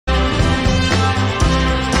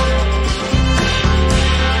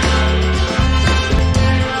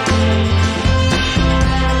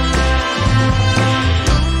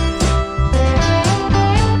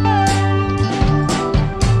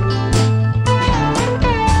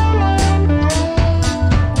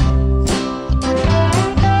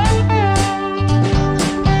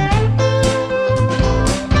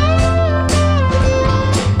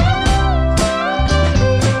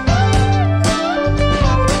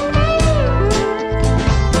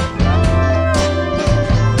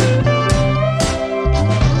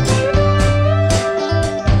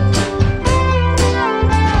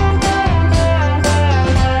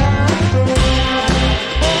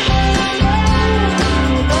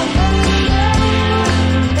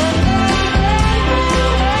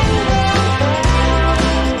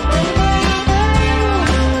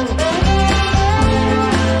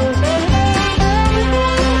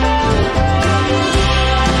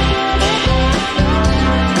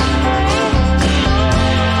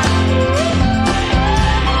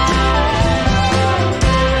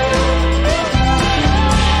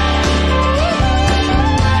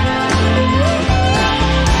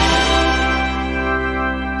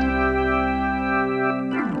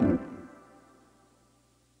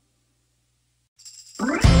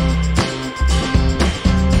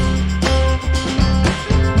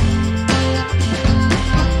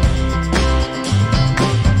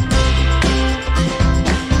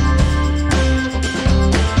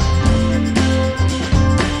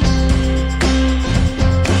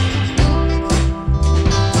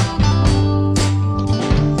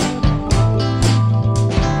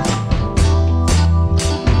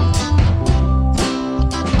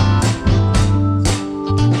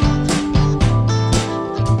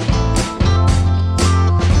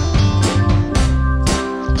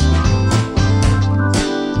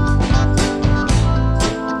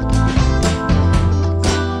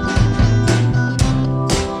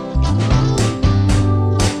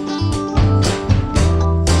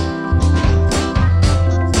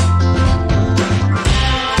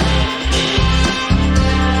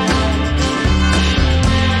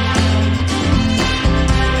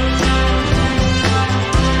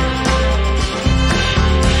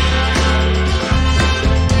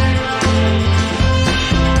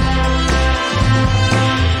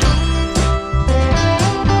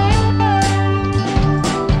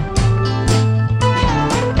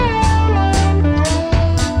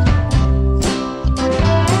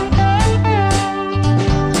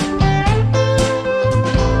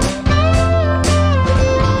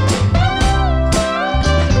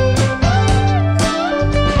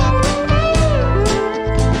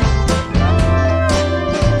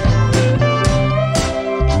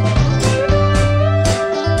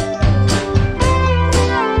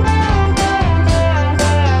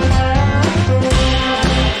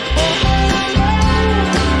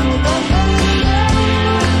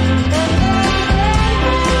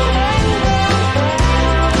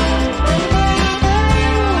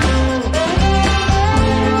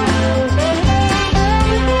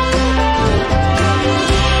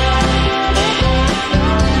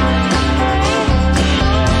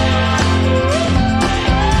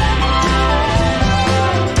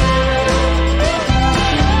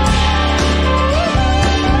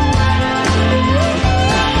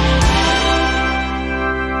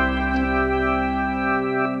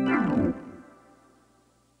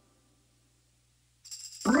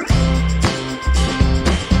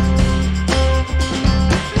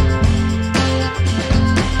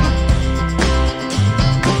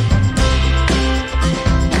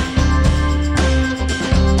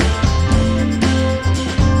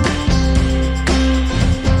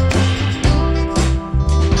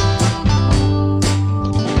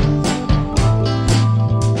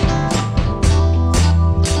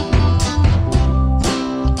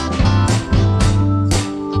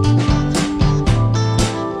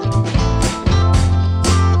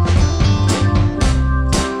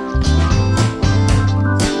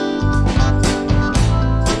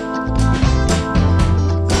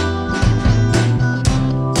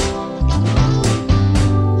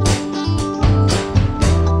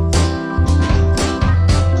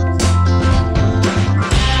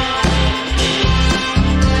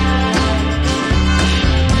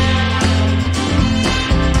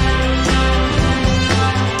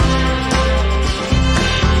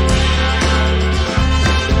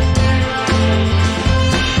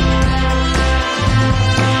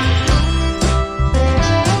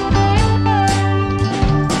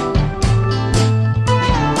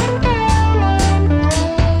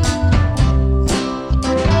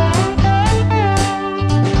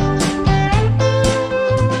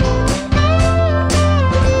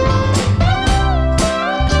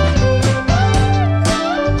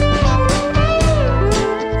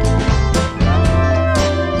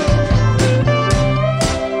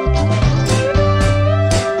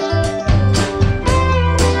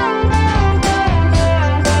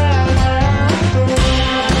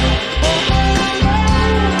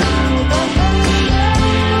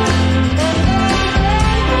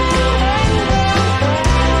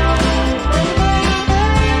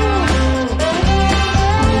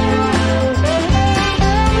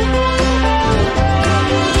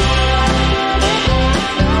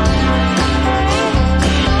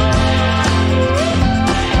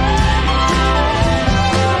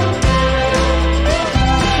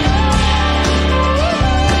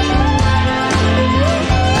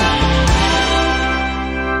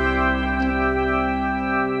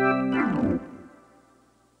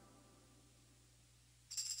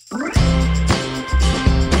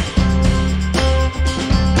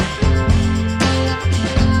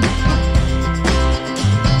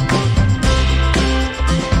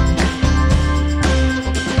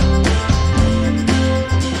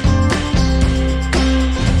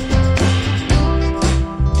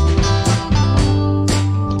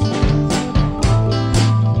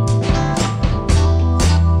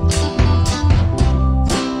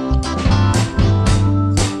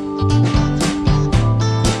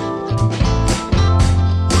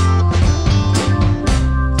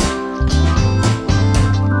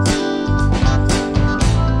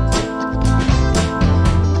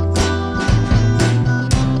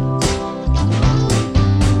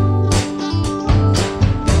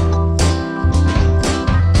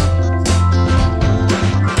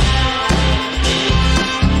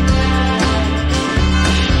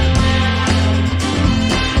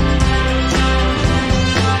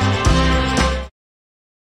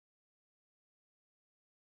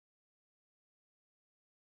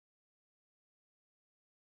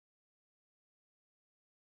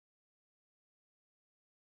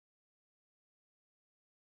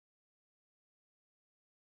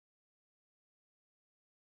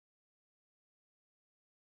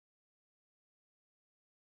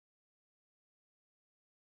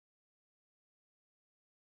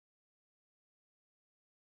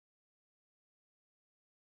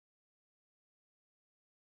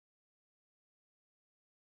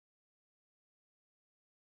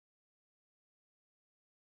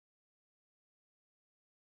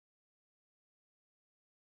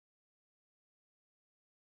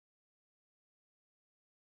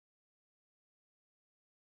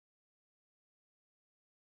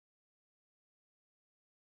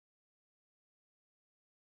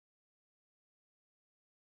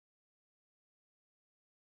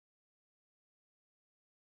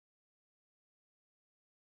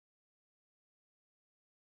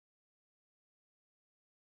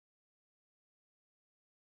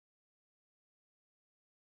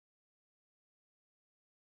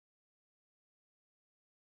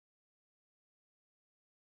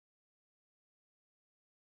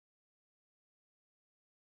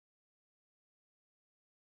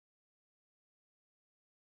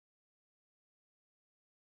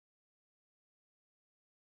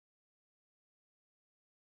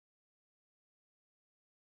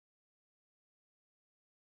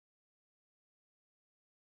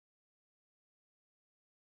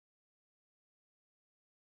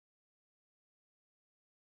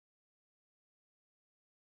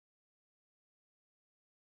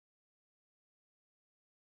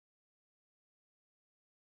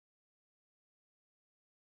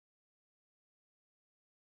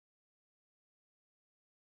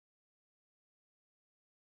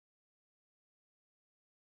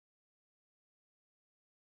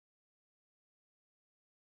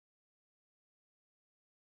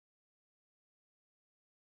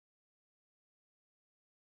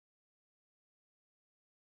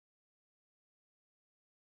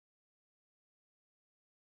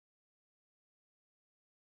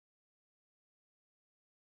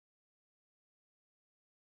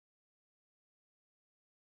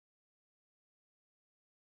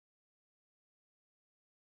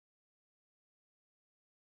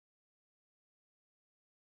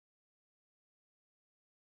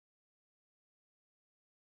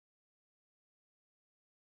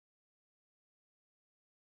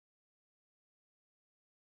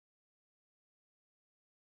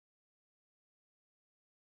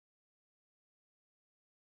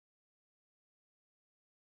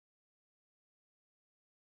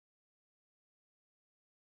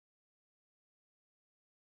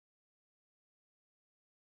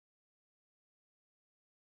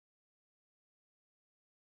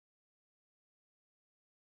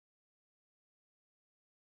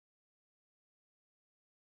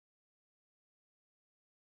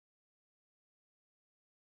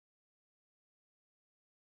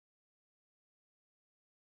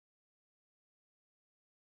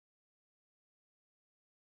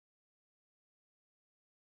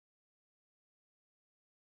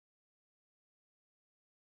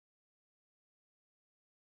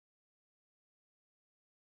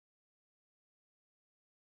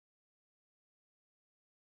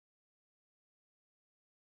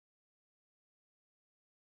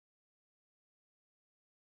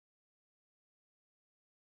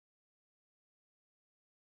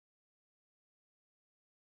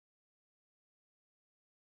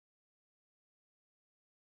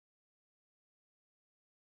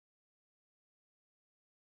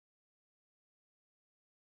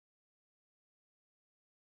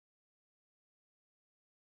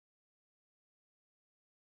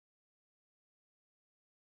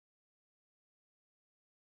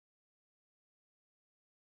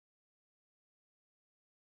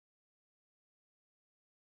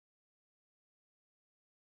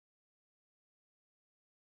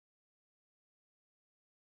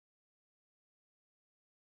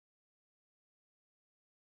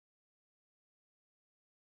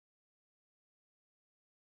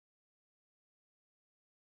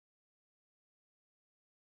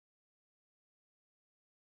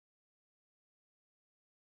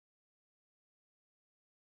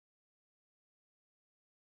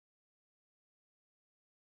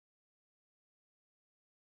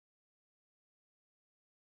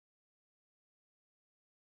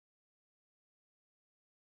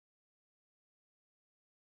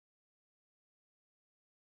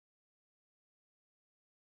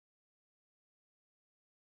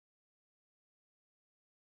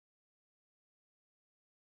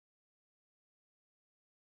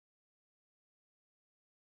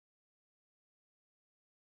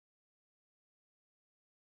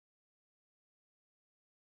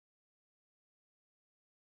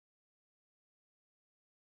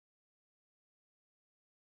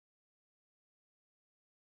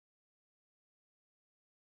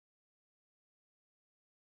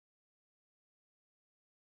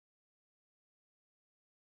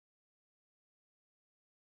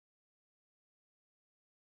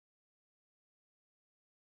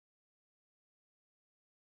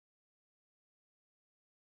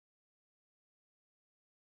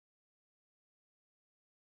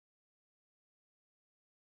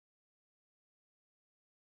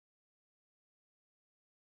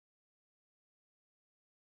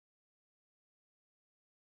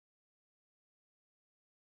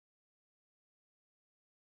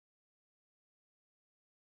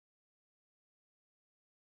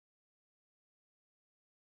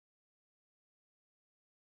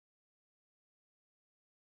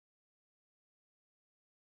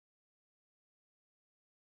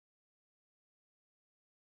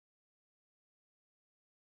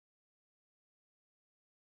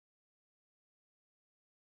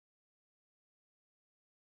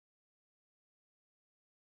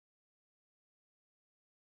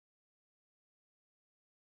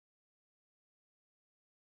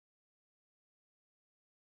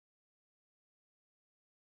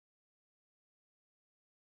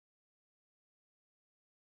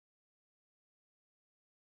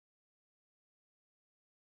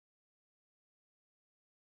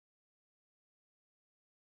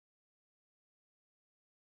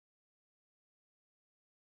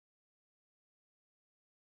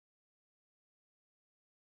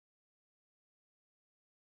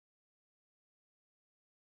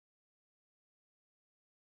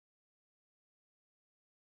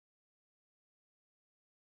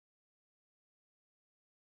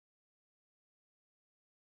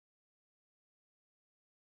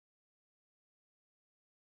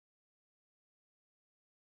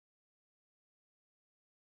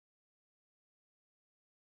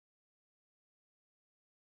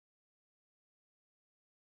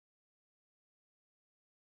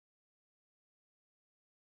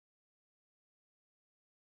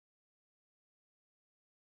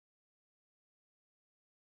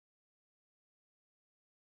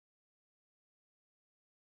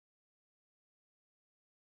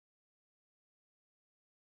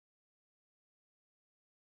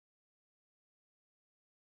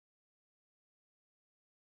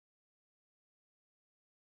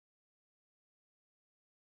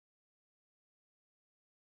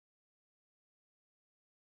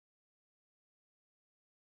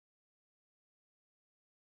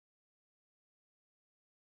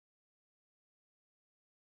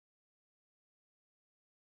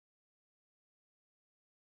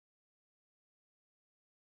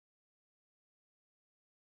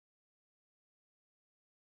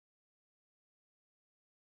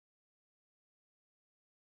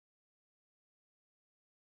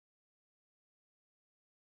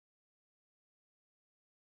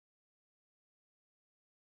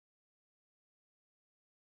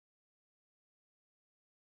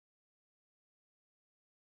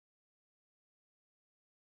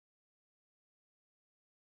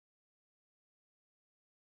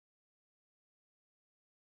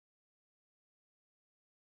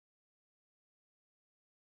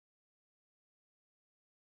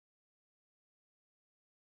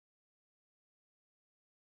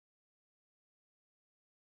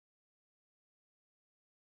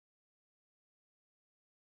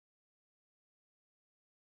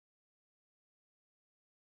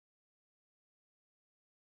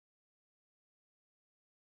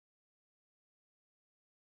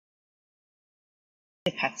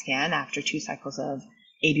PET scan after 2 cycles of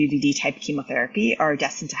ABVD type chemotherapy are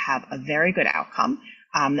destined to have a very good outcome.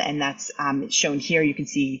 And that's shown here. You can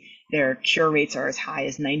see their cure rates are as high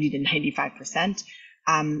as 90 to 95%.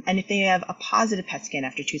 And if they have a positive PET scan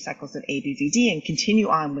after 2 cycles of ABVD and continue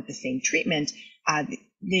on with the same treatment,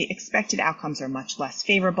 the expected outcomes are much less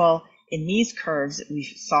favorable. In these curves, we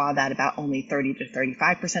saw that about only 30 to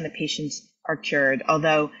 35% of patients are cured,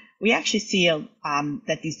 although we actually see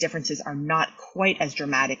that these differences are not quite as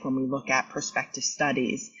dramatic when we look at prospective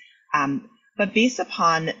studies. But based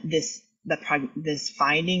upon this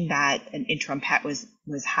finding that an interim PET was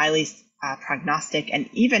highly prognostic and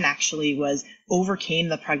even actually overcame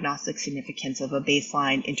the prognostic significance of a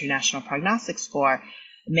baseline international prognostic score,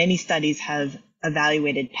 many studies have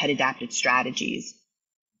evaluated PET-adapted strategies.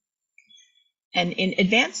 And in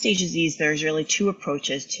advanced stage disease, there's really 2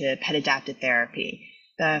 approaches to PET-adapted therapy.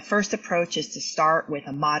 The first approach is to start with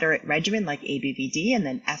a moderate regimen like ABVD and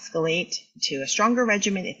then escalate to a stronger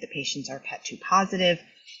regimen if the patients are PET2 positive.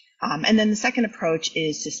 And then the second approach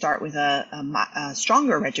is to start with a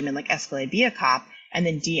stronger regimen like escalated via COP and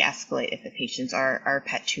then de-escalate if the patients are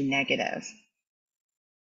PET2 negative.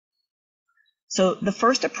 So the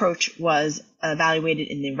first approach was evaluated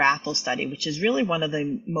in the RATHL study, which is really one of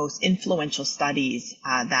the most influential studies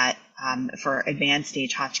for advanced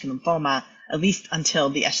stage Hodgkin lymphoma, at least until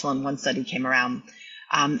the Echelon-1 study came around.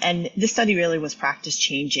 And this study really was practice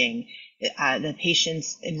changing. The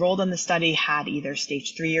patients enrolled in the study had either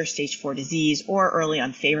stage 3 or stage 4 disease or early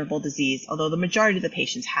unfavorable disease, although the majority of the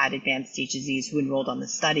patients had advanced stage disease who enrolled on the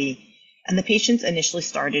study. And the patients initially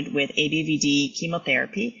started with ABVD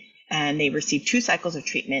chemotherapy, and they received 2 cycles of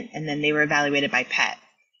treatment, and then they were evaluated by PET.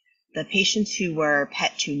 The patients who were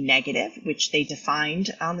PET2 negative, which they defined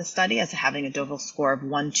on the study as having a Deauville score of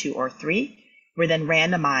 1, 2, or 3, were then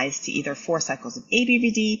randomized to either 4 cycles of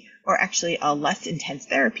ABVD or actually a less intense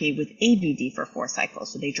therapy with ABD for 4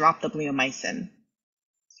 cycles. So they dropped the bleomycin.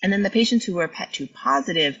 And then the patients who were PET2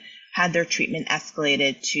 positive had their treatment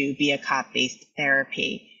escalated to be a COP-based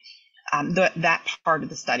therapy. That part of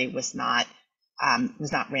the study was not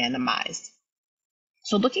randomized.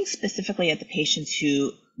 So looking specifically at the patients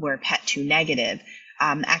who were PET2 negative,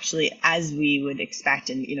 actually, as we would expect,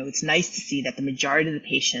 and it's nice to see that the majority of the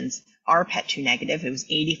patients are PET2 negative. It was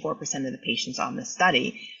 84% of the patients on the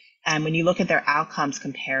study. And when you look at their outcomes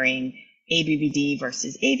comparing ABVD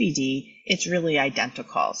versus ABD, it's really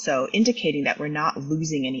identical. So indicating that we're not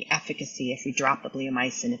losing any efficacy if we drop the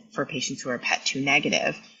bleomycin for patients who are PET2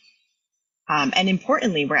 negative. And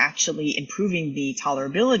importantly, we're actually improving the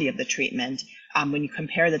tolerability of the treatment. When you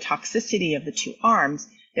compare the toxicity of the 2 arms,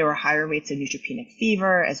 there were higher rates of neutropenic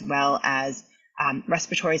fever as well as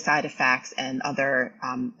respiratory side effects and other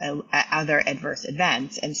adverse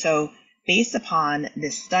events. And so based upon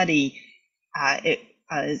this study,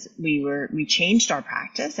 we changed our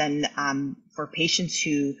practice, and for patients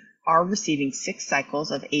who are receiving 6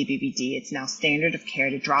 cycles of ABVD, it's now standard of care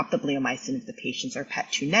to drop the bleomycin if the patients are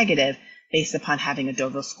PET2 negative based upon having a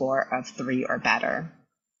Deauville score of 3 or better.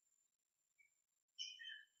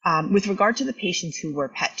 With regard to the patients who were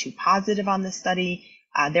PET2 positive on this study,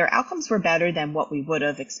 their outcomes were better than what we would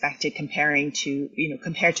have expected compared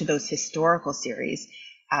to those historical series.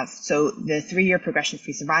 So the 3-year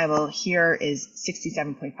progression-free survival here is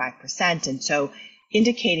 67.5%, and so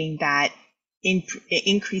indicating that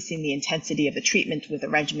increasing the intensity of the treatment with a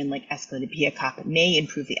regimen like escalated PIA-COP may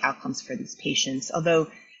improve the outcomes for these patients. Although,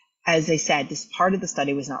 as I said, this part of the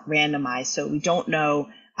study was not randomized, so we don't know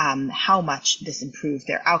how much this improved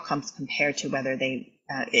their outcomes compared to whether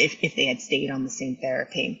if they had stayed on the same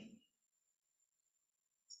therapy.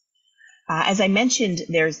 As I mentioned,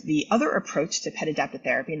 there's the other approach to PET-adapted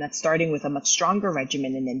therapy, and that's starting with a much stronger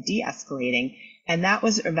regimen and then de-escalating. And that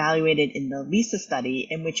was evaluated in the LISA study,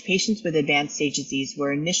 in which patients with advanced stage disease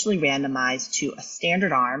were initially randomized to a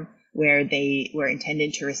standard arm where they were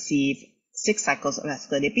intended to receive 6 cycles of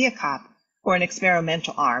escalated BIACOP, or an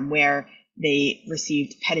experimental arm where they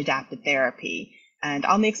received PET-adapted therapy. And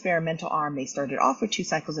on the experimental arm, they started off with 2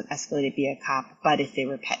 cycles of escalated BIACOP, but if they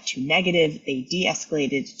were PET2 negative, they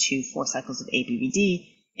de-escalated to 4 cycles of ABVD.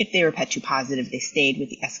 If they were PET2 positive, they stayed with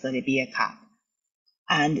the escalated BIACOP.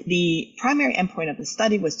 And the primary endpoint of the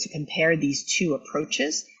study was to compare these 2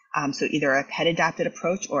 approaches, so either a PET-adapted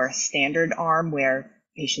approach or a standard arm where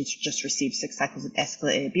patients just received 6 cycles of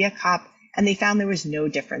escalated BIACOP, and they found there was no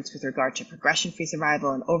difference with regard to progression-free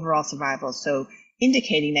survival and overall survival, so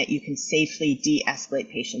indicating that you can safely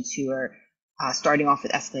de-escalate patients who are starting off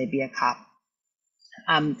with escalated BIACOP.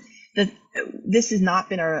 This has not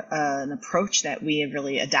been an approach that we have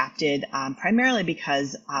really adapted, primarily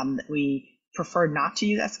because we preferred not to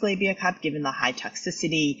use Asclepiacup given the high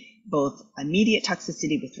toxicity, both immediate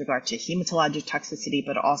toxicity with regard to hematologic toxicity,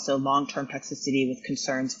 but also long-term toxicity with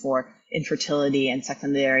concerns for infertility and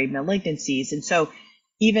secondary malignancies. And so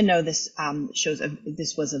even though this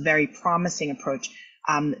this was a very promising approach,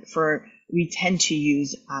 we tend to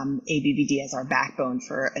use ABVD as our backbone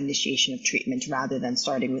for initiation of treatment rather than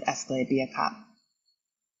starting with Asclepiacup.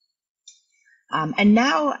 And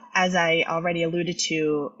now, as I already alluded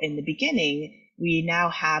to in the beginning, we now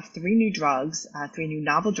have three new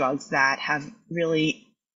novel drugs that have really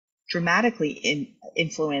dramatically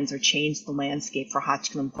influenced or changed the landscape for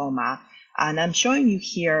Hodgkin lymphoma. And I'm showing you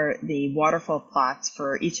here the waterfall plots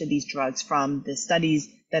for each of these drugs from the studies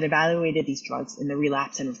that evaluated these drugs in the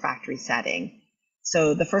relapse and refractory setting.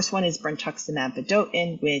 So the first one is brentuximab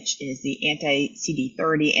vedotin, which is the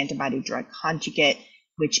anti-CD30 antibody drug conjugate,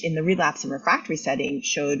 which in the relapse and refractory setting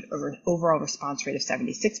showed an overall response rate of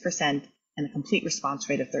 76% and a complete response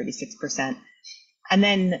rate of 36%. And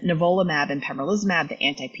then nivolumab and pembrolizumab, the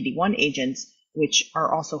anti-PD-1 agents, which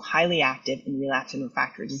are also highly active in relapse and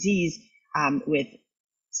refractory disease, with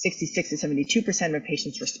 66 to 72% of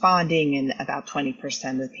patients responding and about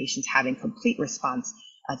 20% of patients having complete response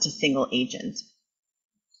to single agent.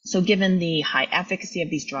 So given the high efficacy of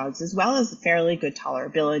these drugs, as well as fairly good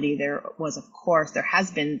tolerability, there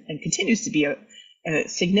has been and continues to be a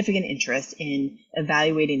significant interest in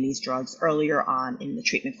evaluating these drugs earlier on in the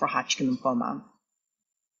treatment for Hodgkin lymphoma.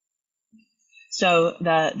 So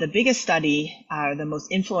the biggest study, the most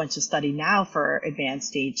influential study now for advanced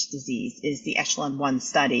stage disease is the Echelon-1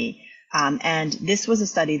 study. And this was a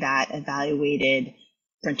study that evaluated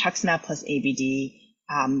brentuximab plus ABD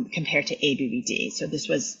compared to ABVD. So this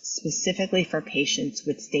was specifically for patients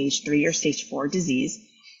with stage 3 or stage 4 disease.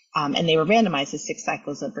 And they were randomized to 6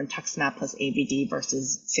 cycles of brentuximab plus ABD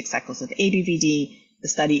versus 6 cycles of ABVD. The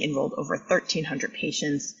study enrolled over 1,300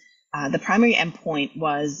 patients. The primary endpoint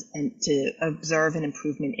was to observe an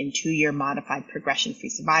improvement in 2-year modified progression-free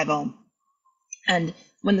survival. And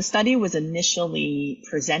when the study was initially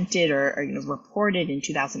presented or reported in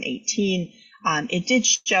 2018, it did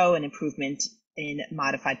show an improvement in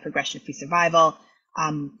modified progression-free survival.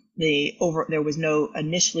 There was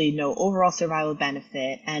initially no overall survival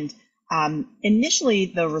benefit, and initially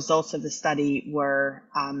the results of the study were,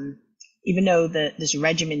 even though this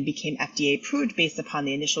regimen became FDA approved based upon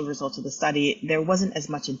the initial results of the study, there wasn't as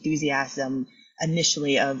much enthusiasm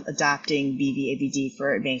initially of adopting BV-ABD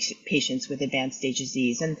for patients with advanced stage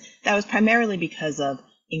disease, and that was primarily because of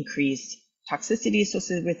increased toxicity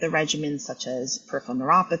associated with the regimen, such as peripheral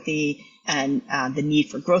neuropathy and the need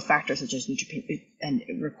for growth factors such as neutropenic, and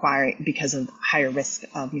because of higher risk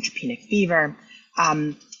of neutropenic fever,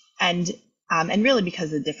 and really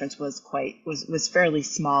because the difference was fairly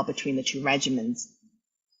small between the two regimens.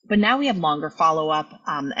 But now we have longer follow-up,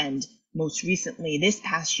 and most recently this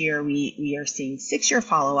past year we are seeing 6-year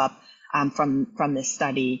follow-up from this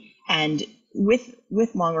study, and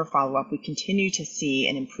with longer follow-up, we continue to see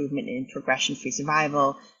an improvement in progression-free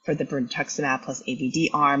survival for the brentuximab plus ABD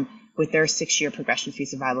arm, with their 6-year progression-free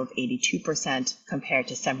survival of 82% compared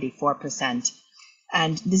to 74%.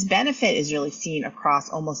 And this benefit is really seen across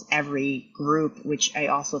almost every group, which I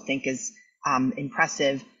also think is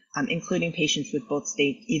impressive, including patients with both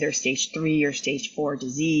either stage 3 or stage 4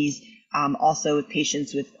 disease, also with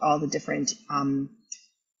patients with all the different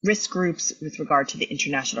risk groups with regard to the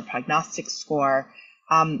International Prognostic Score.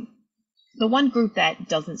 The one group that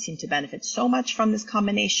doesn't seem to benefit so much from this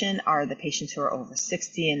combination are the patients who are over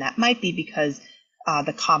 60, and that might be because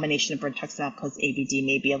the combination of brentuximab plus ABD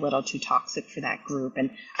may be a little too toxic for that group.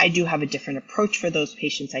 And I do have a different approach for those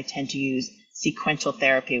patients. I tend to use sequential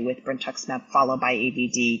therapy with brentuximab followed by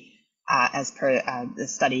ABD, as per the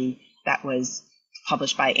study that was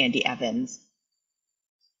published by Andy Evans.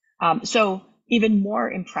 So even more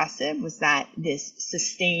impressive was that this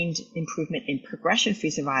sustained improvement in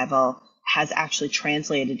progression-free survival has actually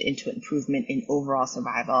translated into improvement in overall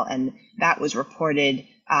survival. And that was reported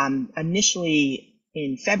initially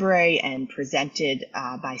in February and presented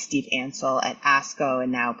by Steve Ansel at ASCO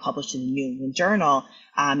and now published in the New England Journal.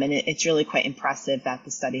 And it's really quite impressive that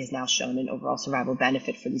the study has now shown an overall survival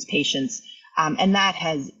benefit for these patients. And that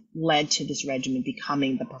has led to this regimen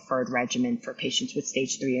becoming the preferred regimen for patients with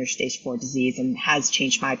stage 3 or stage 4 disease, and has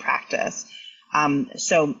changed my practice.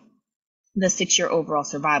 So the 6-year overall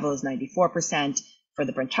survival is 94% for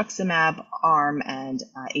the brentuximab arm and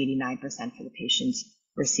 89% for the patients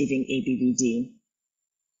receiving ABVD.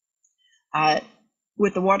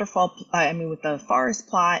 With the with the forest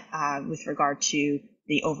plot, with regard to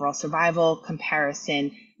the overall survival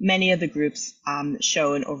comparison, many of the groups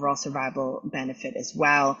show an overall survival benefit as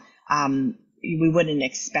well. we wouldn't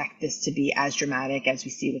expect this to be as dramatic as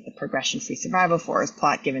we see with the progression-free survival forest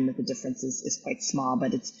plot, given that the difference is quite small,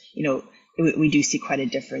 but it's, we do see quite a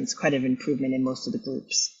difference, quite an improvement in most of the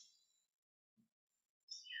groups.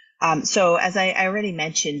 So as I already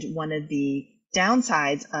mentioned, one of the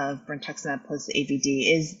downsides of brentuximab plus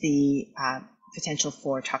AVD is the potential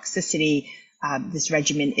for toxicity. This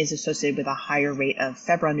regimen is associated with a higher rate of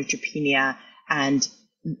febrile neutropenia, and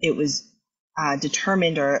it was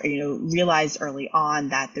determined or realized early on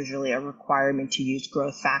that there's really a requirement to use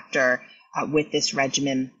growth factor with this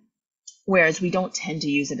regimen, whereas we don't tend to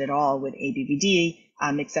use it at all with ABVD,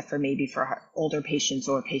 except for maybe for older patients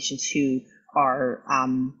or patients who are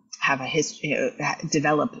have a history,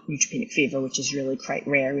 develop neutropenic fever, which is really quite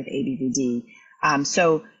rare with ABVD.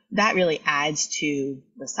 So that really adds to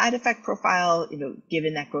the side effect profile,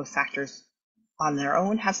 given that growth factors on their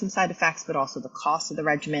own have some side effects, but also the cost of the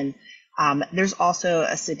regimen. There's also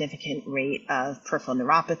a significant rate of peripheral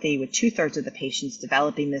neuropathy, with 2/3 of the patients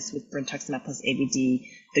developing this with brentuximab plus AVD.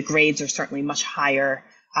 The grades are certainly much higher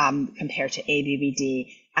compared to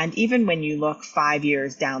ABVD. And even when you look 5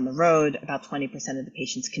 years down the road, about 20% of the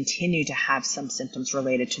patients continue to have some symptoms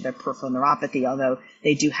related to their peripheral neuropathy, although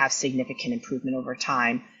they do have significant improvement over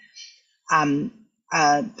time.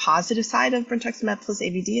 A positive side of brentuximab plus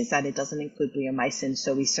AVD is that it doesn't include bleomycin,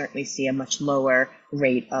 so we certainly see a much lower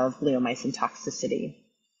rate of bleomycin toxicity.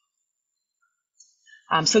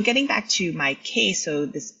 So getting back to my case, so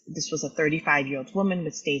this was a 35-year-old woman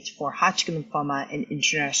with stage 4 Hodgkin lymphoma, an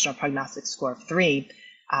international prognostic score of 3.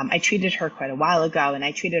 I treated her quite a while ago, and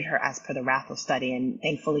I treated her as per the RAFL study, and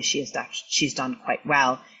thankfully she's done quite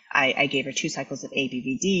well. I gave her 2 cycles of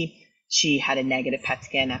ABVD. She had a negative PET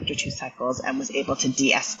scan after 2 cycles and was able to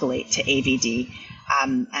de-escalate to AVD,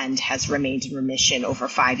 and has remained in remission over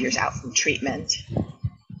 5 years out from treatment.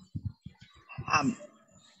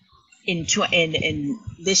 In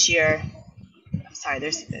this year, I'm sorry,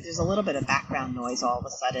 there's a little bit of background noise all of a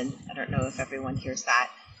sudden. I don't know if everyone hears that.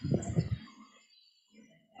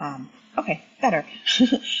 Okay, better.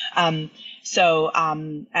 So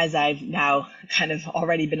as I've now kind of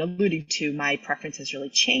already been alluding to, my preference has really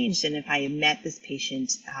changed. And if I met this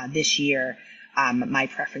patient this year, my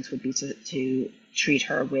preference would be to treat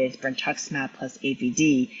her with brentuximab plus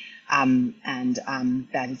AVD.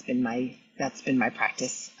 That's been my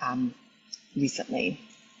practice recently.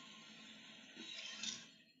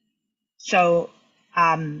 So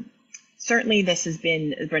certainly this has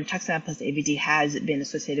been, brentuximab plus AVD has been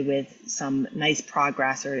associated with some nice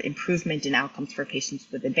progress or improvement in outcomes for patients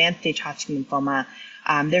with advanced stage Hodgkin lymphoma.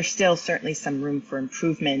 There's still certainly some room for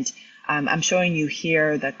improvement. I'm showing you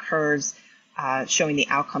here the curves showing the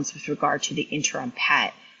outcomes with regard to the interim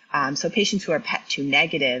PET. So patients who are PET2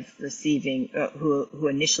 negative receiving, who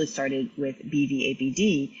initially started with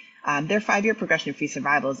BV-ABD, their 5-year progression-free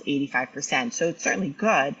survival is 85%. So it's certainly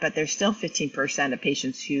good, but there's still 15% of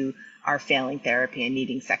patients who are failing therapy and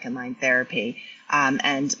needing second-line therapy.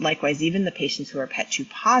 And likewise, even the patients who are PET2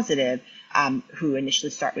 positive, who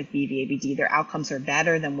initially start with BV-ABD, their outcomes are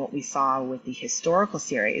better than what we saw with the historical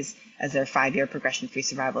series, as their 5-year progression-free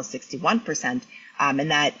survival is 61%.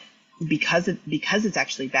 And that because it's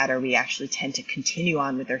actually better, we actually tend to continue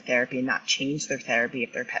on with their therapy and not change their therapy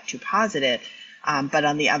if they're PET2 positive. But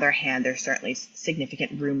on the other hand, there's certainly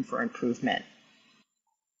significant room for improvement.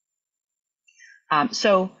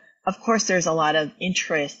 So, of course, there's a lot of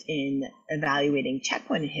interest in evaluating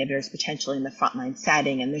checkpoint inhibitors potentially in the frontline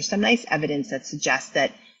setting, and there's some nice evidence that suggests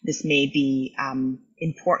that this may be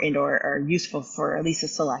important or useful for at least a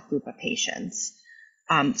select group of patients.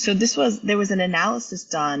 So there was an analysis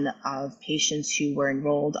done of patients who were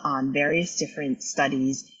enrolled on various different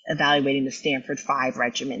studies evaluating the Stanford 5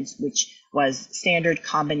 regimens, which was standard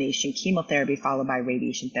combination chemotherapy followed by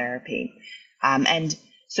radiation therapy. And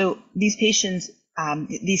so these patients,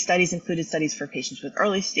 these studies included studies for patients with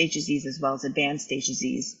early stage disease as well as advanced stage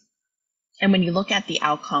disease. And when you look at the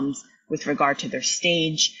outcomes with regard to their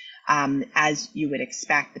stage, as you would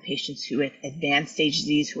expect, the patients who with advanced stage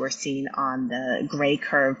disease who are seen on the gray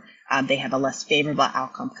curve, they have a less favorable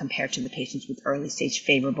outcome compared to the patients with early stage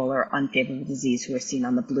favorable or unfavorable disease who are seen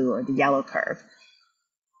on the blue or the yellow curve.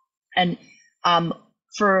 And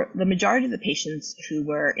for the majority of the patients who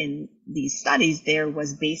were in these studies, there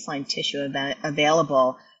was baseline tissue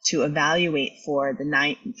available to evaluate for the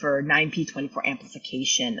 9p24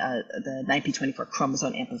 amplification, the 9p24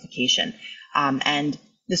 chromosome amplification. And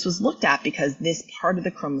this was looked at because this part of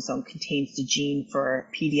the chromosome contains the gene for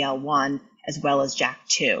PDL1 as well as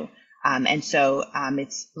JAK2. And so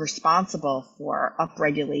it's responsible for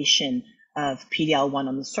upregulation of PDL1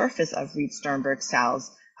 on the surface of Reed-Sternberg cells.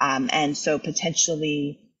 And so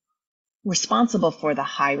potentially responsible for the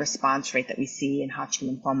high response rate that we see in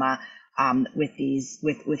Hodgkin lymphoma with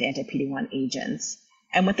anti-PD-1 agents.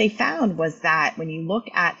 And what they found was that when you look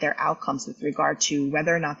at their outcomes with regard to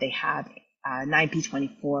whether or not they have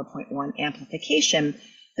 9p24.1 amplification,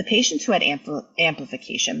 the patients who had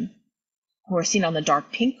amplification, who are seen on the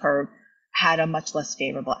dark pink curve, had a much less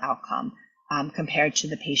favorable outcome compared to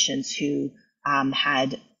the patients who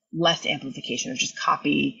had less amplification, or just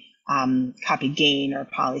copy gain or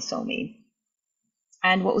polysomy.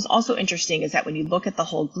 And what was also interesting is that when you look at the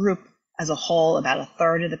whole group as a whole, about a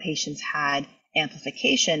third of the patients had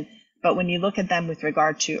amplification, but when you look at them with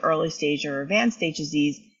regard to early stage or advanced stage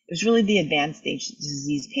disease, it was really the advanced stage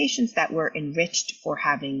disease patients that were enriched for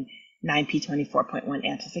having 9p24.1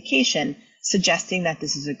 amplification, suggesting that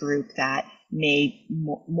this is a group that may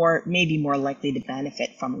be more likely to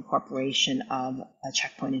benefit from incorporation of a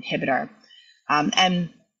checkpoint inhibitor. And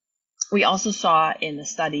we also saw in the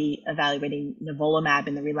study evaluating nivolumab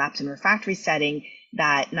in the relapsed and refractory setting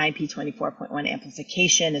that 9p24.1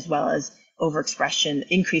 amplification, as well as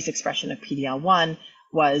increased expression of PD-L1,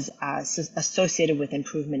 was associated with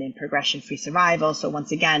improvement in progression-free survival. So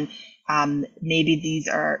once again,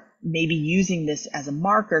 maybe using this as a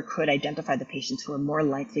marker could identify the patients who are more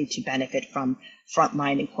likely to benefit from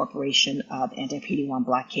frontline incorporation of anti-PD-1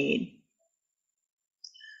 blockade.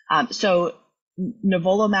 So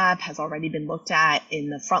nivolumab has already been looked at in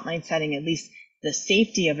the frontline setting. At least the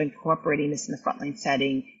safety of incorporating this in the frontline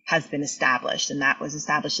setting has been established, and that was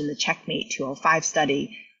established in the Checkmate 205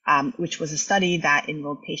 study, which was a study that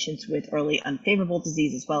enrolled patients with early unfavorable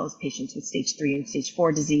disease as well as patients with stage 3 and stage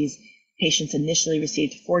 4 disease. Patients initially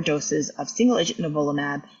received 4 doses of single-agent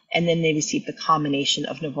nivolumab, and then they received the combination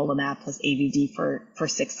of nivolumab plus AVD for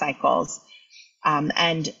 6 cycles.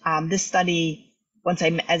 This study,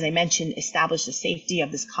 as I mentioned, established the safety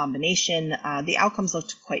of this combination. The outcomes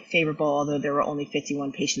looked quite favorable, although there were only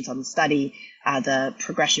 51 patients on the study. The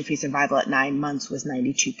progression-free survival at 9 months was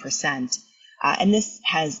 92%. And this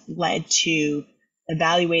has led to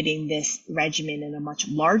evaluating this regimen in a much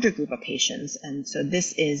larger group of patients. And so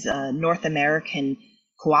this is a North American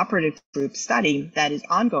cooperative group study that is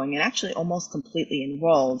ongoing and actually almost completely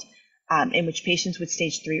enrolled, in which patients with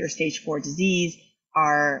stage 3 or stage 4 disease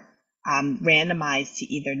are randomized to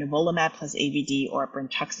either nivolumab plus AVD or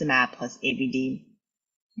brentuximab plus AVD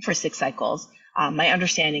for 6 cycles. My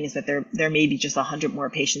understanding is that there may be just 100 more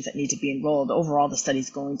patients that need to be enrolled. Overall, the study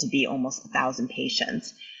is going to be almost 1,000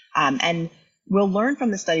 patients. And we'll learn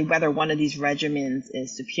from the study whether one of these regimens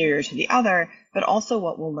is superior to the other, but also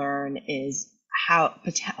what we'll learn is how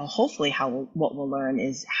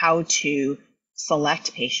to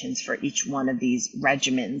select patients for each one of these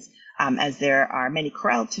regimens, as there are many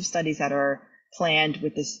correlative studies that are planned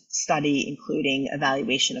with this study, including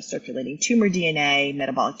evaluation of circulating tumor DNA,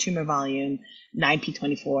 metabolic tumor volume,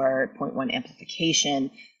 9p24.1 amplification,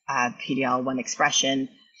 PD-L1 expression,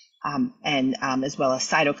 and as well as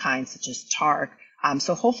cytokines such as TARC.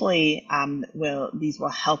 So hopefully these will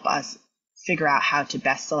help us figure out how to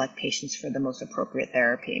best select patients for the most appropriate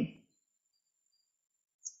therapy.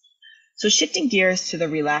 So shifting gears to the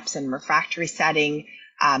relapse and refractory setting,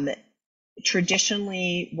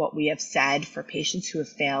 traditionally, what we have said for patients who have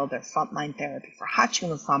failed their frontline therapy for Hodgkin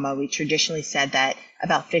lymphoma, we traditionally said that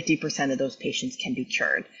about 50% of those patients can be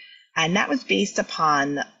cured. And that was based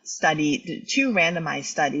upon two randomized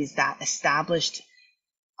studies that established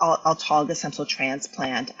autologous stem cell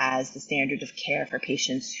transplant as the standard of care for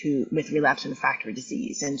patients with relapsed and refractory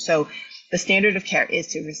disease. And so the standard of care is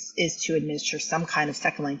to administer some kind of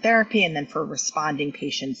second-line therapy, and then for responding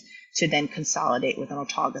patients to then consolidate with an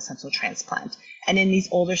autologous stem cell transplant. And in these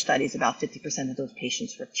older studies, about 50% of those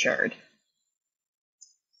patients were cured.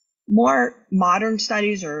 More modern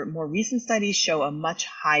studies or more recent studies show a much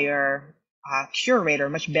higher cure rate or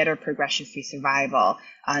much better progression-free survival.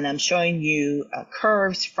 And I'm showing you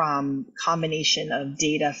curves from combination of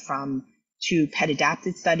data from 2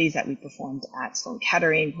 PET-adapted studies that we performed at Sloan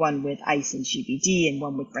Kettering, one with ICE and GBD and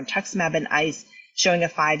one with brentuximab and ICE, showing a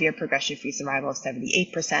 5-year progression-free survival of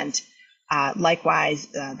 78%. Likewise,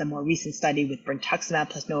 the more recent study with brentuximab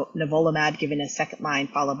plus nivolumab given as second line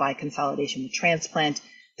followed by consolidation with transplant,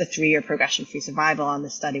 the 3-year progression-free survival on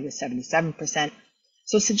this study was 77%.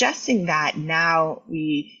 So suggesting that now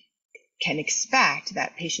we can expect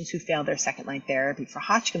that patients who fail their second-line therapy for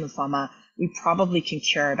Hodgkin lymphoma, we probably can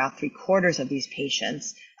cure about 3/4 of these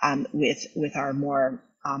patients with our more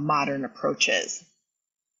modern approaches.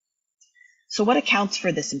 So what accounts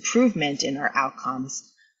for this improvement in our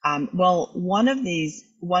outcomes? Well, one of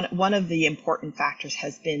the important factors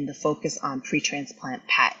has been the focus on pre-transplant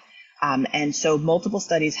PET. And so multiple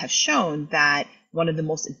studies have shown that one of the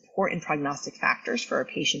most important prognostic factors for a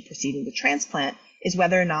patient proceeding to transplant is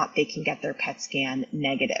whether or not they can get their PET scan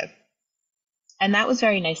negative. And that was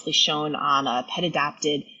very nicely shown on a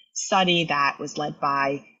PET-adapted study that was led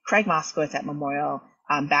by Craig Moskowitz at Memorial,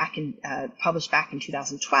 published back in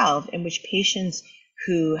 2012, in which patients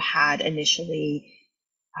who had initially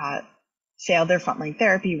failed their frontline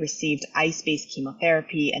therapy received ICE-based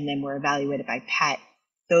chemotherapy and then were evaluated by PET.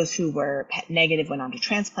 Those who were PET negative went on to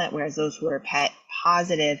transplant, whereas those who were PET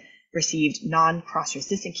positive received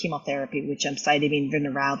non-cross-resistant chemotherapy with gemcitabine,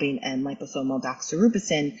 vinorelbine, and liposomal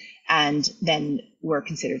doxorubicin, and then were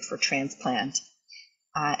considered for transplant.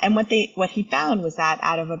 And what he found was that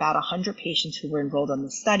out of about 100 patients who were enrolled on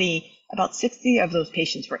the study, about 60 of those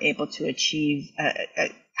patients were able to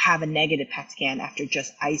have a negative PET scan after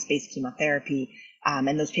just ICE-based chemotherapy.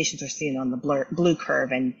 And those patients are seen on the blue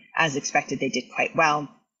curve, and as expected, they did quite well.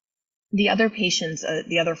 The other patients,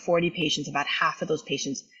 the other 40 patients, about half of those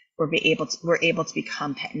patients were able to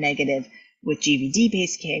become PET negative with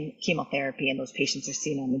GVD-based chemotherapy, and those patients are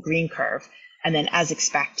seen on the green curve. And then, as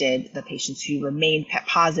expected, the patients who remained PET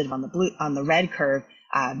positive on the red curve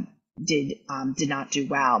did not do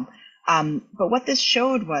well. But what this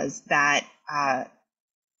showed was that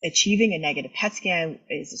achieving a negative PET scan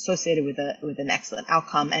is associated with an excellent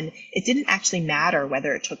outcome, and it didn't actually matter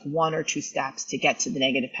whether it took 1 or 2 steps to get to the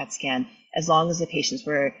negative PET scan. As long as the patients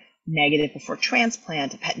were negative before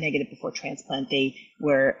transplant, PET negative before transplant, they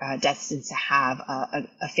were destined to have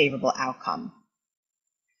a favorable outcome.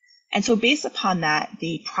 And so based upon that,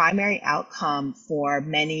 the primary outcome for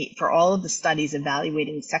all of the studies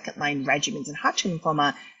evaluating second-line regimens in Hodgkin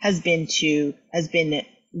lymphoma has been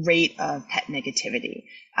rate of PET negativity.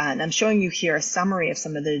 And I'm showing you here a summary of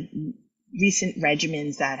some of the recent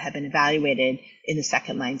regimens that have been evaluated in the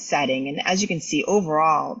second-line setting. And as you can see,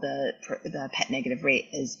 overall, the PET negative rate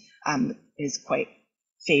is quite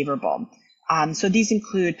favorable. So these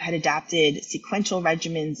include PET-adapted sequential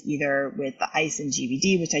regimens, either with the ICE and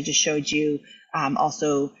GVD, which I just showed you.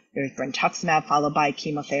 Also, there's brentuximab followed by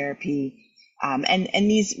chemotherapy. And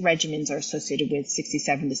these regimens are associated with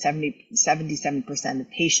 67 to 77% of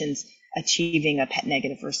patients achieving a PET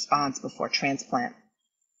negative response before transplant.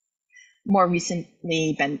 More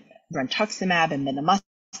recently, brentuximab and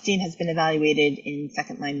bendamustine has been evaluated in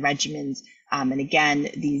second-line regimens. And again,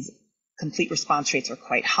 these complete response rates are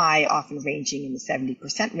quite high, often ranging in the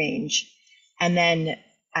 70% range. And then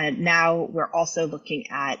now we're also looking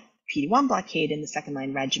at PD-1 blockade in the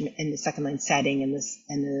second-line regimen, in the second-line setting, and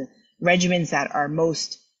the regimens that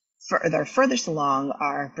are furthest along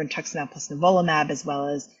are brentuximab plus nivolumab, as well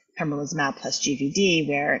as pembrolizumab plus GVD,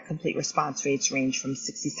 where complete response rates range from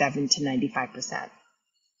 67 to 95%.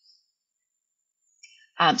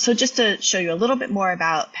 So just to show you a little bit more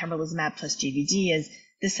about pembrolizumab plus GVD, is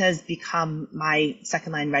this has become my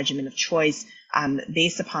second-line regimen of choice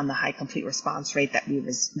based upon the high complete response rate that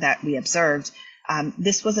we observed.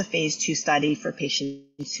 This was a phase 2 study for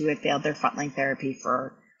patients who had failed their frontline therapy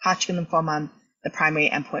for Hodgkin lymphoma. The primary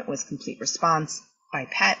endpoint was complete response by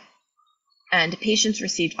PET, and patients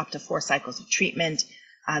received up to 4 cycles of treatment.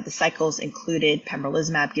 The cycles included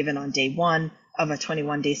pembrolizumab given on day 1 of a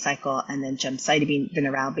 21-day cycle, and then gemcitabine,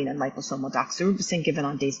 vinorelbine, and liposomal doxorubicin given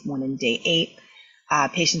on days 1 and day 8.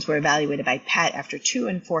 Patients were evaluated by PET after 2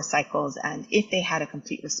 and 4 cycles, and if they had a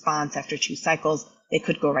complete response after 2 cycles, they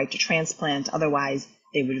could go right to transplant. Otherwise,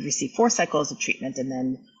 they would receive 4 cycles of treatment and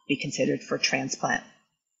then be considered for transplant.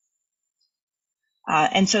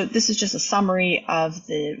 And so this is just a summary of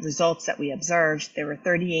the results that we observed. There were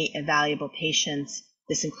 38 evaluable patients.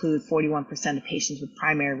 This includes 41% of patients with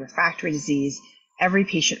primary refractory disease. Every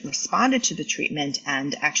patient responded to the treatment,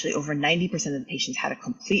 and actually over 90% of the patients had a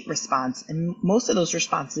complete response. And most of those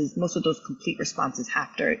complete responses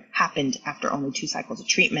happened after only 2 cycles of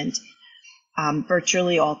treatment.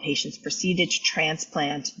 Virtually all patients proceeded to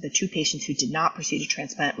transplant. The 2 patients who did not proceed to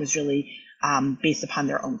transplant was really based upon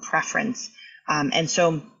their own preference. And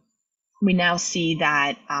so we now see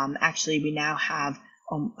that actually we now have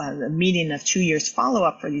a median of 2 years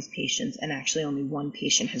follow-up for these patients, and actually only 1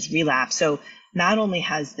 patient has relapsed. So not only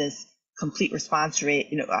has this complete response rate,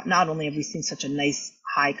 not only have we seen such a nice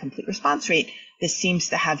high complete response rate, this seems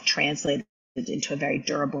to have translated into a very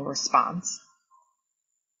durable response.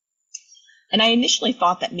 And I initially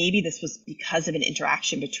thought that maybe this was because of an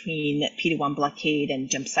interaction between PD-1 blockade and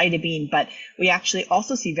gemcitabine, but we actually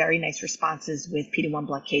also see very nice responses with PD-1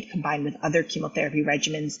 blockade combined with other chemotherapy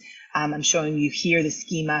regimens. I'm showing you here the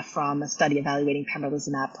schema from a study evaluating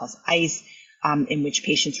pembrolizumab plus ICE, in which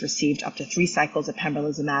patients received up to 3 cycles of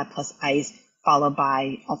pembrolizumab plus ICE, followed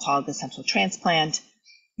by autologous stem cell transplant.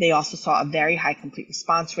 They also saw a very high complete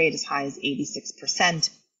response rate, as high as 86%.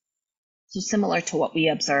 So similar to what we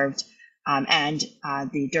observed, and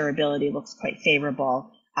the durability looks quite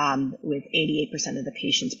favorable, with 88% of the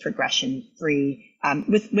patients progression-free,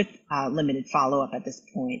 with limited follow-up at this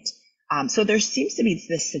point. So there seems to be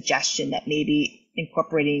this suggestion that maybe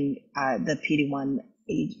incorporating the PD-1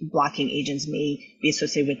 blocking agents may be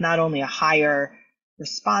associated with not only a higher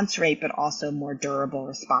response rate, but also more durable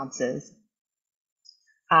responses.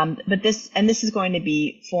 But this is going to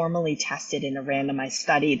be formally tested in a randomized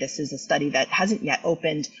study. This is a study that hasn't yet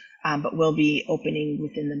opened, but will be opening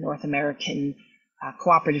within the North American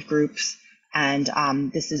cooperative groups. And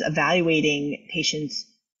this is evaluating patients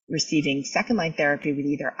receiving second-line therapy with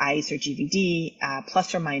either ICE or GVD,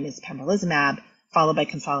 plus or minus pembrolizumab, followed by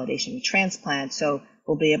consolidation with transplant. So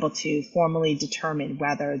we'll be able to formally determine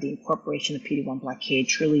whether the incorporation of PD-1 blockade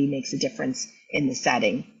truly makes a difference in the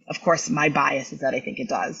setting. Of course, my bias is that I think it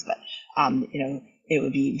does, but it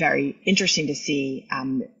would be very interesting to see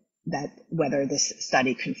that whether this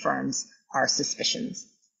study confirms our suspicions.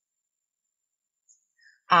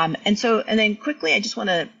 And then quickly, I just want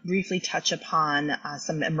to briefly touch upon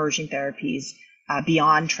some emerging therapies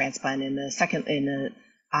beyond transplant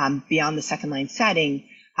beyond the second-line setting.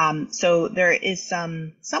 So there is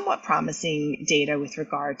some somewhat promising data with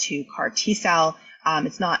regard to CAR T-cell.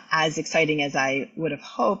 It's not as exciting as I would have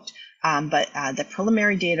hoped, but the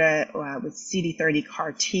preliminary data with CD30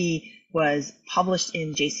 CAR T was published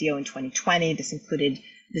in JCO in 2020.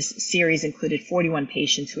 This series included 41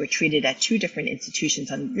 patients who were treated at 2 different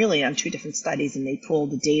institutions on 2 different studies, and they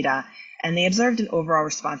pooled the data. And they observed an overall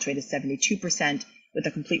response rate of 72% with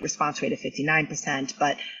a complete response rate of 59%.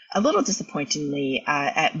 But a little disappointingly,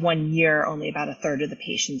 at 1 year, only about a third of the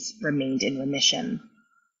patients remained in remission.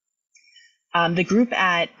 The group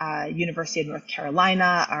at University of North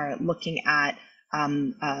Carolina are looking at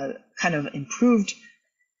kind of improved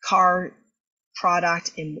CAR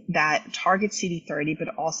product that targets CD30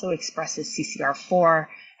 but also expresses CCR4,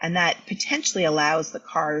 and that potentially allows the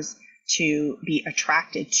CARs to be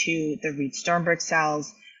attracted to the Reed-Sternberg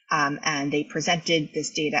cells. And they presented this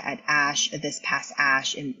data at ASH, this past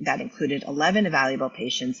ASH, and that included 11 evaluable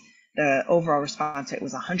patients. The overall response rate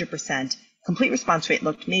was 100%. Complete response rate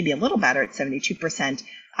looked maybe a little better at 72%.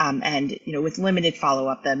 And with limited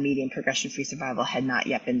follow-up, the median progression-free survival had not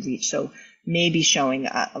yet been reached. So maybe showing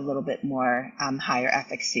a little bit more higher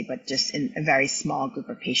efficacy, but just in a very small group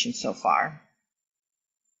of patients so far.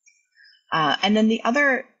 And then the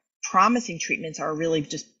other promising treatments are really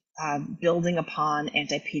just building upon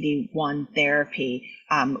anti-PD-1 therapy,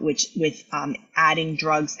 which with adding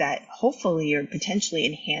drugs that hopefully or potentially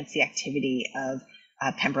enhance the activity of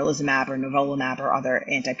pembrolizumab or nivolumab or other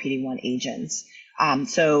anti-PD-1 agents.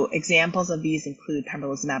 So examples of these include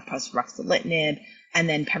pembrolizumab plus ruxolitinib, and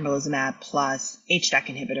then pembrolizumab plus HDAC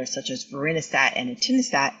inhibitors such as vorinostat and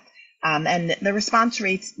entinostat. And the response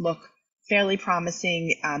rates look fairly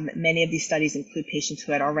promising. Many of these studies include patients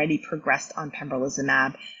who had already progressed on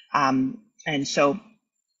pembrolizumab. And so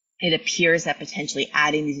it appears that potentially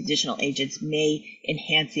adding these additional agents may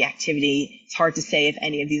enhance the activity. It's hard to say if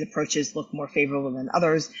any of these approaches look more favorable than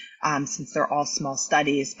others, since they're all small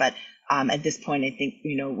studies. But at this point, I think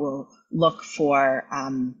we'll look for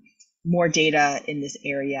more data in this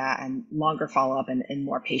area and longer follow-up and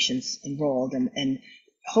more patients enrolled. And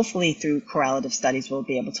hopefully through correlative studies, we'll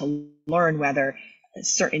be able to learn whether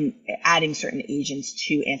adding certain agents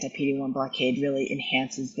to anti-PD-1 blockade really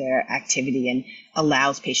enhances their activity and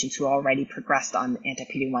allows patients who already progressed on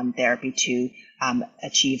anti-PD-1 therapy to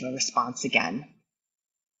achieve a response again.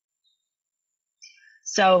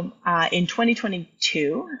 So in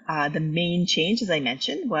 2022, the main change, as I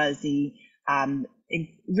mentioned, was the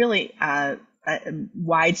really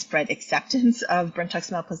widespread acceptance of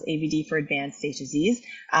brentuximab plus AVD for advanced stage disease.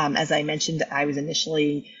 As I mentioned, I was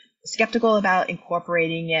initially skeptical about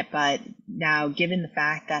incorporating it, but now given the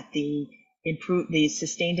fact that the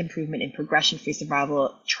sustained improvement in progression-free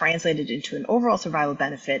survival translated into an overall survival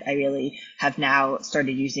benefit, I really have now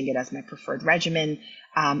started using it as my preferred regimen.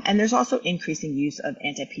 And there's also increasing use of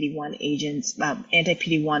anti-PD-1 agents,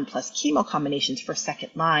 anti-PD-1 plus chemo combinations for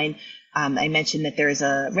second line. I mentioned that there is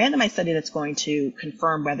a randomized study that's going to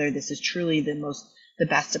confirm whether this is truly the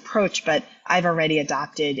best approach, but I've already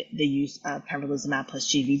adopted the use of pembrolizumab plus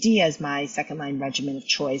GVD as my second line regimen of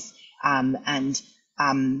choice.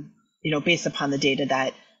 Based upon the data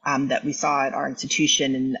that we saw at our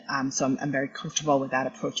institution, and so I'm very comfortable with that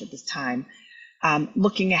approach at this time.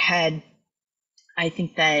 Looking ahead, I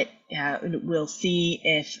think that we'll see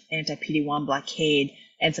if anti-PD-1 blockade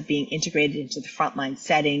ends up being integrated into the frontline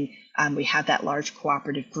setting. We have that large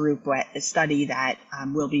cooperative group study that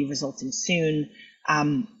will be resulting soon.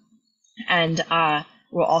 And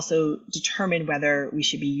we'll also determine whether we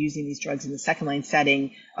should be using these drugs in the second line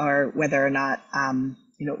setting, or whether or not,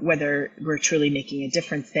 whether we're truly making a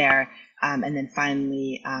difference there. And then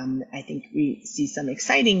finally, I think we see some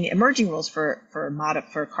exciting emerging roles for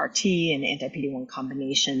CAR T and anti-PD-1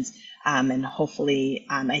 combinations. And hopefully,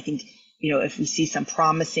 I think, if we see some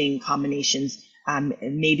promising combinations,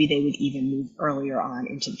 maybe they would even move earlier on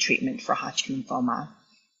into the treatment for Hodgkin lymphoma.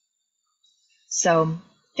 So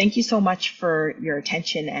thank you so much for your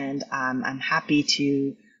attention, and I'm happy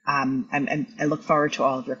to, I look forward to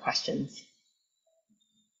all of your questions.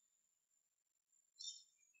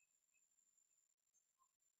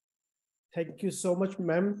 Thank you so much,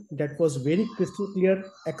 ma'am. That was very crystal clear,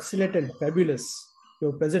 excellent, and fabulous.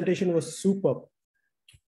 Your presentation was superb.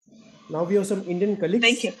 Now we have some Indian colleagues.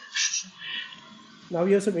 Thank you. Now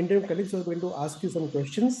we have some Indian colleagues who are going to ask you some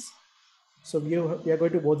questions. So we are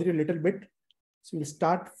going to bother you a little bit. So we'll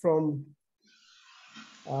start from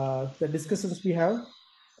the discussions we have.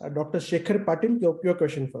 Dr. Shekhar Patil, your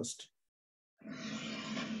question first.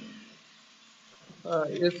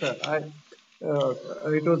 Yes, sir.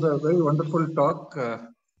 It was a very wonderful talk,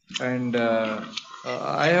 and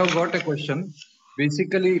I have got a question.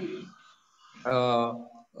 Basically,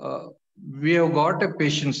 we have got a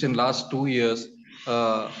patients in last 2 years,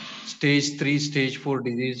 stage 3, stage 4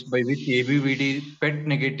 disease, by which ABVD PET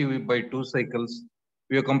negative by 2 cycles.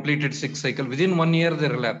 We have completed 6 cycles. Within 1 year, they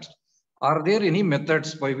relapsed. Are there any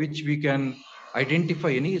methods by which we can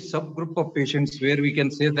identify any subgroup of patients where we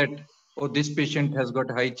can say that, oh, this patient has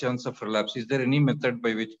got a high chance of relapse? Is there any method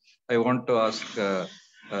by which? I want to ask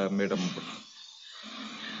Madam.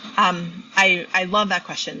 I love that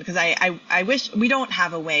question, because I wish we don't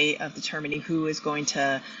have a way of determining who is going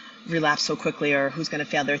to relapse so quickly or who's going to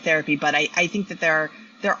fail their therapy. But I think that there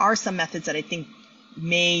are some methods that I think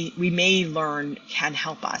we may learn can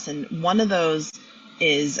help us. And one of those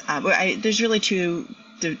is there's really two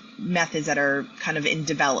methods that are kind of in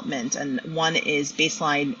development. And one is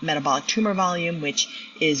baseline metabolic tumor volume, which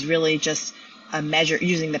is really just a measure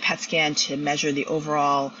using the PET scan to measure the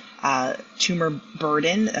overall tumor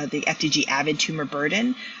burden, the FDG-AVID tumor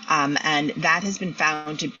burden, and that has been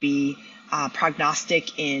found to be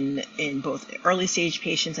prognostic in both early stage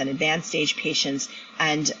patients and advanced stage patients.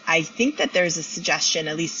 And I think that there's a suggestion,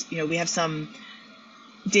 at least we have some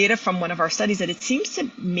data from one of our studies, that it seems to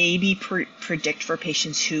maybe predict for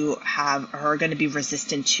patients who are going to be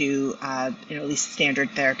resistant to at least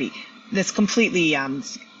standard therapy. That's completely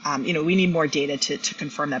we need more data to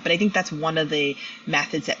confirm that, but I think that's one of the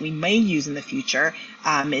methods that we may use in the future.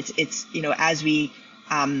 It's as we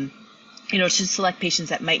to select patients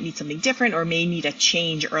that might need something different or may need a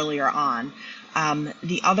change earlier on.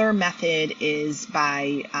 The other method is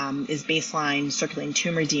baseline circulating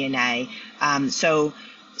tumor DNA. So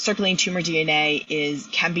circulating tumor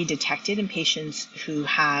DNA can be detected in patients who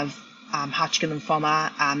have Hodgkin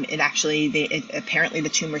lymphoma. Apparently the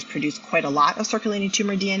tumors produce quite a lot of circulating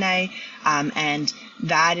tumor DNA, and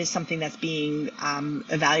that is something that's being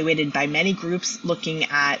evaluated by many groups, looking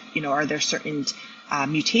at are there certain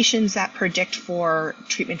mutations that predict for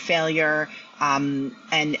treatment failure,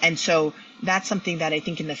 and so that's something that I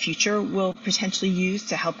think in the future we'll potentially use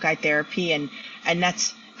to help guide therapy, and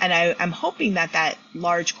I'm hoping that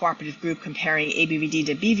large cooperative group comparing ABVD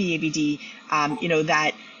to BV-ABD,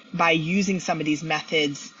 that by using some of these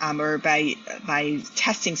methods or by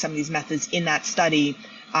testing some of these methods in that study,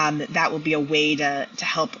 that will be a way to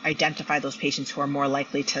help identify those patients who are more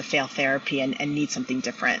likely to fail therapy and need something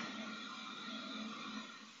different.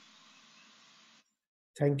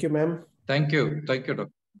 Thank you, ma'am. Thank you. Thank you,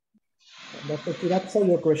 Doctor. Dr. Kiratsa,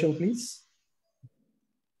 your question, please.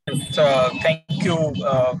 Thank you.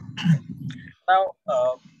 Now,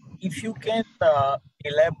 if you can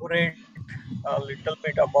elaborate a little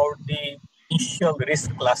bit about the initial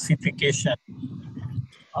risk classification,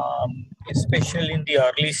 especially in the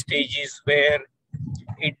early stages where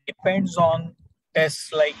it depends on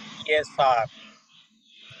tests like ESR.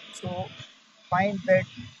 So, find that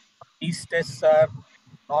these tests are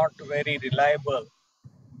not very reliable,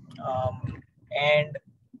 and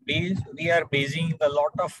we are basing a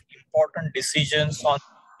lot of important decisions on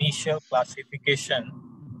initial classification.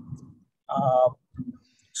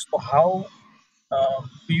 So how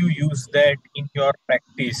do you use that in your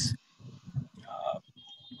practice?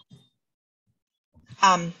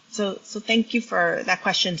 So thank you for that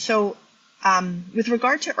question. So with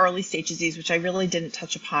regard to early stage disease, which I really didn't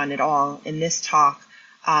touch upon at all in this talk,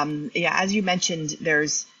 as you mentioned,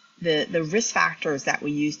 there's the risk factors that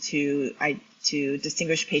we use to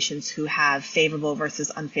distinguish patients who have favorable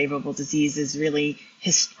versus unfavorable disease is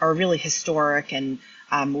are really historic, and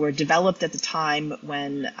were developed at the time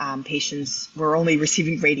when patients were only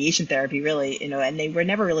receiving radiation therapy, really, and they were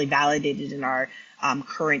never really validated in our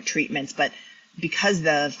current treatments. But because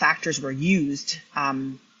the factors were used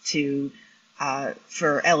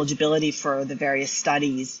for eligibility for the various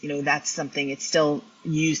studies, that's something it's still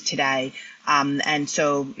used today. And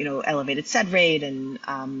so, elevated SED rate and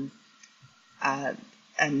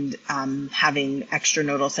having extra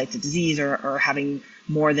nodal sites of disease, or having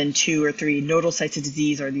more than 2 or 3 nodal sites of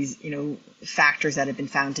disease, are these, factors that have been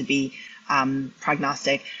found to be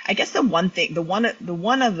prognostic. I guess the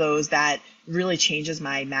one of those that really changes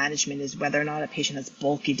my management is whether or not a patient has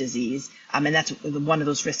bulky disease, and that's one of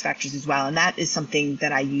those risk factors as well. And that is something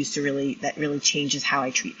that I use that really changes how I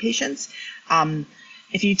treat patients.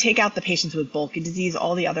 If you take out the patients with bulky disease,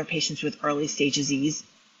 all the other patients with early stage disease,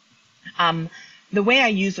 the way I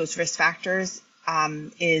use those risk factors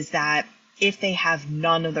is that if they have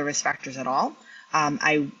none of the risk factors at all,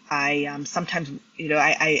 I sometimes,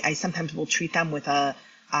 I sometimes will treat them with a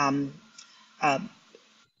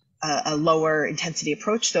lower intensity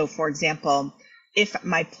approach. So, for example, if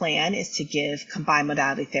my plan is to give combined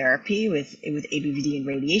modality therapy with ABVD and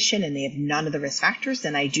radiation, and they have none of the risk factors,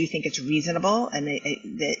 then I do think it's reasonable, and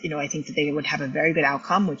I think that they would have a very good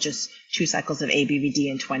outcome with just 2 cycles of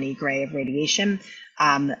ABVD and 20 gray of radiation.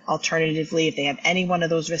 Alternatively, if they have any one of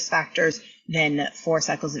those risk factors, then 4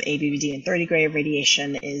 cycles of ABVD and 30 gray of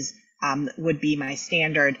radiation would be my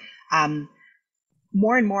standard.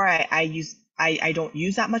 More and more, I don't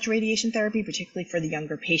use that much radiation therapy, particularly for the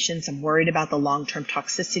younger patients. I'm worried about the long-term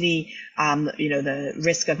toxicity, the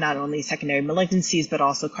risk of not only secondary malignancies, but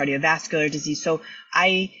also cardiovascular disease. So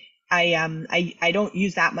I don't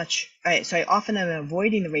use that much. So I often am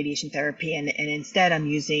avoiding the radiation therapy, and instead I'm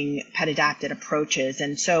using PET-adapted approaches.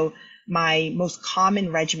 And so my most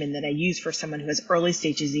common regimen that I use for someone who has early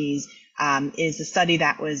stage disease is a study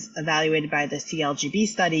that was evaluated by the CLGB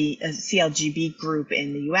group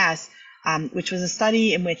in the US, which was a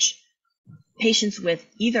study in which patients with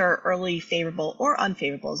either early favorable or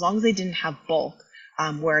unfavorable, as long as they didn't have bulk,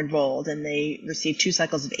 were enrolled, and they received 2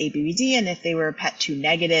 cycles of ABVD. And if they were PET2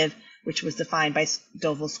 negative, which was defined by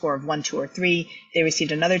Deauville score of 1, 2, or 3, they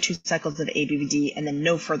received another 2 cycles of ABVD and then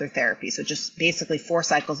no further therapy. So just basically 4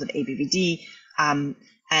 cycles of ABVD, and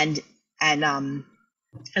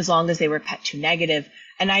as long as they were PET2 negative.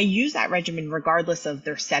 And I use that regimen regardless of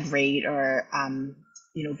their SED rate or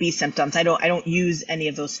B symptoms. I don't use any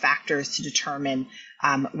of those factors to determine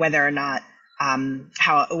whether or not I'm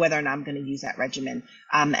going to use that regimen.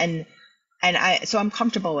 So I'm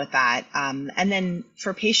comfortable with that. And then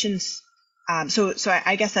for patients, so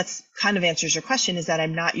I guess that's kind of answers your question, is that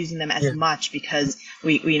I'm not using them as much because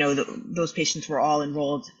those patients were all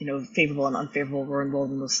enrolled, favorable and unfavorable were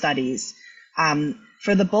enrolled in those studies.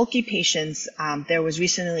 For the bulky patients, there was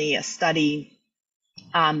recently a study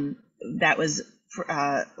that was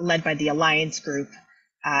led by the Alliance Group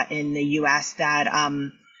in the US that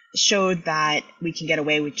showed that we can get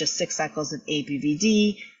away with just 6 cycles of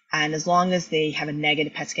ABVD, and as long as they have a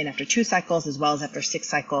negative PET scan after 2 cycles, as well as after 6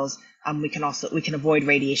 cycles, we can avoid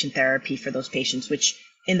radiation therapy for those patients, which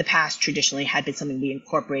in the past traditionally had been something we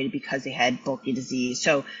incorporated because they had bulky disease.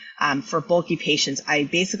 So for bulky patients, I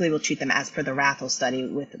basically will treat them as per the RATHL study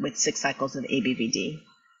with 6 cycles of ABVD.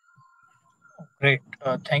 Great.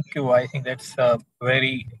 Thank you. I think that's a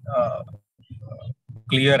very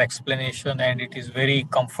clear explanation, and it is very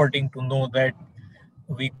comforting to know that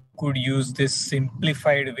we could use this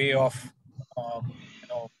simplified way of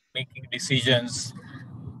making decisions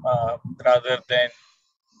rather than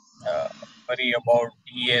worry about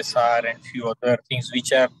ESR and few other things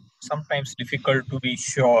which are sometimes difficult to be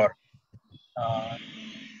sure.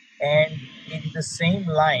 And in the same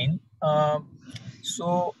line,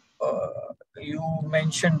 you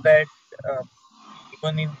mentioned that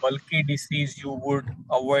even in bulky disease, you would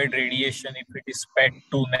avoid radiation if it is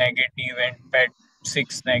PET2 negative and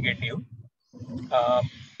PET6 negative.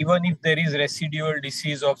 Even if there is residual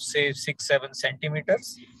disease of say 6-7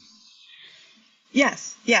 centimeters?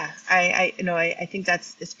 Yes, yeah. I think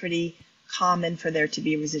it's pretty common for there to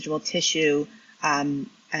be residual tissue,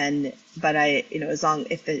 but as long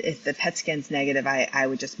if the PET scan's negative, I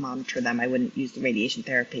would just monitor them. I wouldn't use the radiation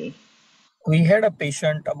therapy. We had a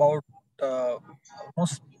patient about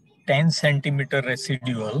almost 10 centimeter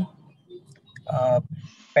residual,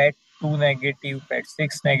 PET2 negative,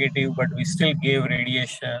 PET6 negative, but we still gave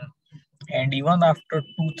radiation. And even after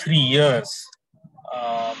 2-3 years,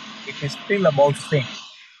 it is still about same.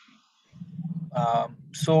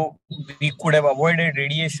 So we could have avoided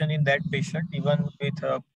radiation in that patient even with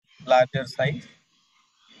a larger size.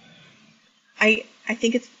 I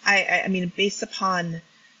think it's I mean based upon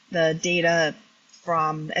the data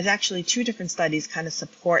from it's actually two different studies kind of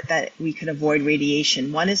support that we could avoid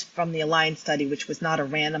radiation. One is from the Alliance study, which was not a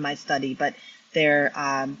randomized study, but their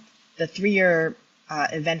the 3-year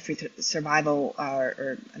event-free survival,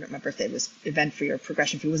 or I don't remember if it was event-free or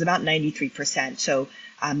progression-free, was about 93%. So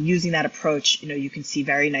using that approach, you can see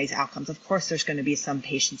very nice outcomes. Of course, there's going to be some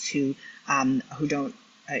patients who don't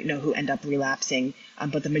who end up relapsing,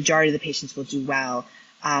 but the majority of the patients will do well.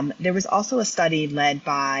 There was also a study led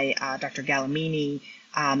by Dr. Galamini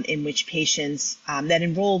in which patients that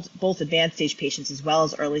enrolled both advanced stage patients as well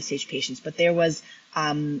as early stage patients, but there was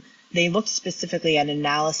they looked specifically at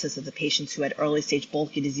analysis of the patients who had early stage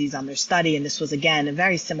bulky disease on their study, and this was again a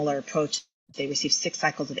very similar approach. They received 6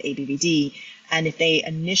 cycles of ABVD, and if they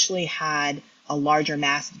initially had a larger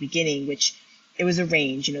mass at the beginning, which it was a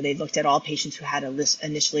range. They looked at all patients who had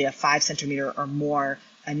initially a 5 centimeter or more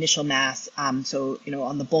initial mass, so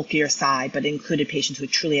on the bulkier side, but it included patients who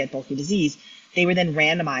truly had bulky disease. They were then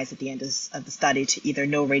randomized at the end of the study to either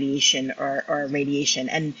no radiation or radiation,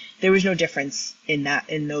 and there was no difference in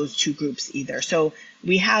those two groups either. So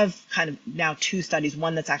we have kind of now 2 studies,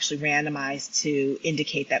 one that's actually randomized to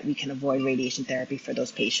indicate that we can avoid radiation therapy for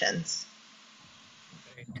those patients.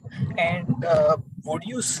 Right. And would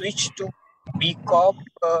you switch to BCOP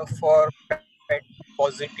for PET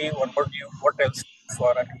positive, or what else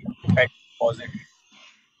for a PET positive?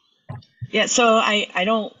 Yeah, so I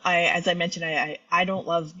don't as I mentioned I don't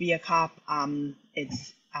love BCOP.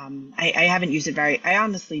 It's I haven't used it I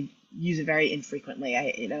honestly use it very infrequently.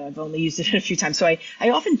 I've only used it a few times, so I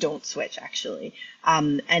often don't switch actually.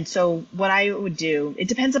 And so what I would do, it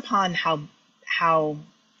depends upon how how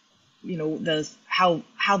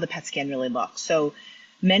the PET scan really looks. So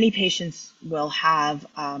many patients will have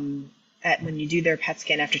when you do their PET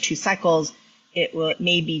scan after 2 cycles, it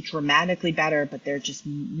may be dramatically better, but they're just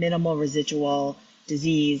minimal residual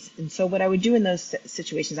disease. And so what I would do in those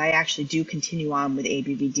situations, I actually do continue on with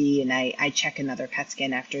ABVD, and I check another PET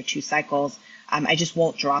scan after 2 cycles. I just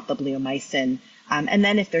won't drop the bleomycin. And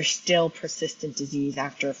then if there's still persistent disease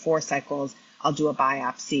after 4 cycles, I'll do a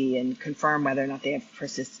biopsy and confirm whether or not they have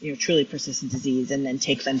truly persistent disease, and then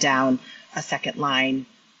take them down a second line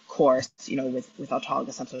course, with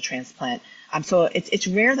autologous stem cell transplant. So it's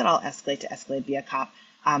rare that I'll escalate to escalate via COP.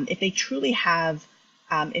 If they truly have,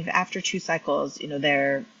 if after 2 cycles,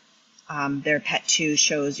 their PET2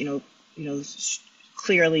 shows,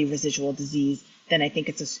 clearly residual disease, then I think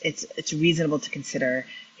it's reasonable to consider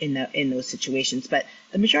in those situations. But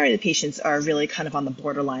the majority of the patients are really kind of on the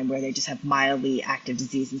borderline where they just have mildly active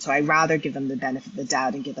disease, and so I'd rather give them the benefit of the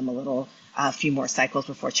doubt and give them a few more cycles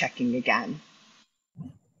before checking again.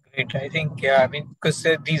 Great. I think, because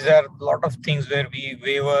these are a lot of things where we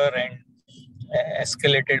waver, and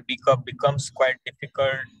escalated BCOP becomes quite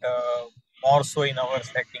difficult, more so in our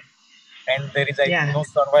setting. And there is, I think, no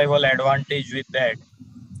survival advantage with that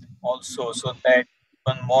also. So that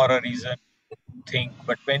even more a reason to think.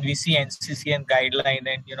 But when we see NCCN guideline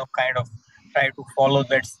and, kind of try to follow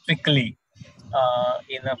that strictly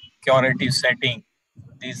in a curative setting,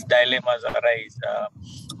 these dilemmas arise.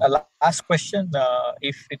 A last question,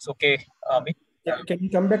 if it's okay, Amit. Can we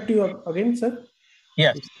come back to you again, sir?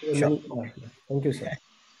 Yes, sure. Thank you, sir.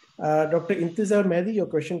 Dr. Intizar Mehdi, your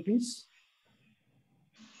question, please.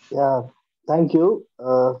 Yeah, thank you.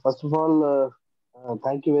 First of all,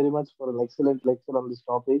 thank you very much for an excellent lecture on this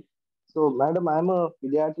topic. So, madam, I'm a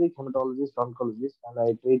pediatric hematologist oncologist, and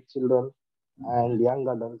I treat children and young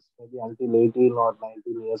adults, maybe until 18 or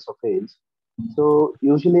 19 years of age. So,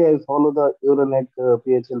 usually I follow the Uranet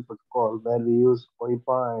PHL protocol, where we use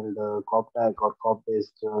COIPA and COPTAC or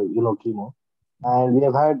COP-based chemo. And we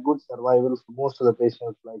have had good survival for most of the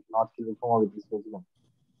patients, like Hodgkin lymphoma with this regimen.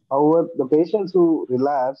 However, the patients who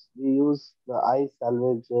relapse, we use the eye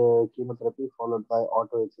salvage chemotherapy followed by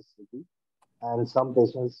auto HSCT, and some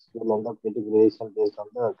patients will end up getting radiation based on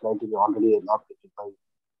the criteria already adopted by.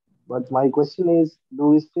 But my question is, do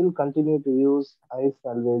we still continue to use eye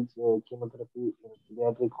salvage chemotherapy in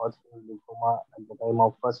pediatric Hodgkin lymphoma at the time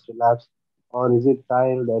of first relapse, or is it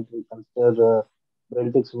time that we consider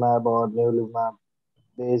brentuximab or nivolumab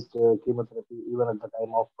based chemotherapy even at the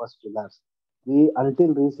time of first relapse? We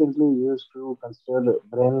until recently used to consider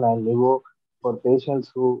Bren and Nivo for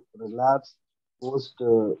patients who relapse post,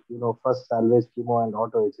 first salvage chemo and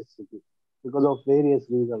auto HSCT because of various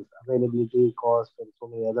reasons, availability, cost, and so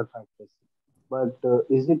many other factors. But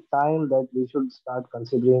is it time that we should start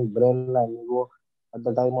considering Bren and Nivo at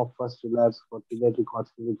the time of first relapse for pediatric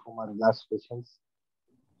Hodgkin lymphoma relapse patients?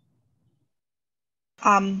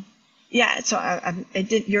 Yeah, so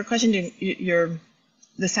your question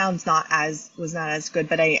the sound's was not as good,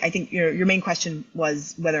 but I think your main question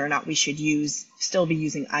was whether or not we should still be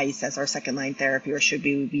using ICE as our second line therapy, or should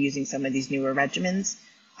we be using some of these newer regimens?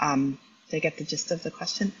 Did I get the gist of the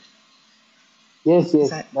question? Yes,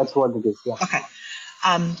 that's what it is. Yeah. Okay.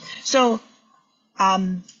 So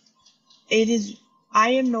it is.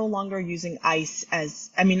 I am no longer using ICE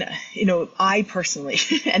I personally,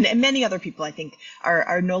 and many other people I think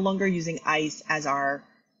are no longer using ICE as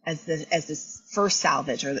this first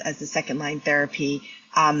salvage or as the second line therapy,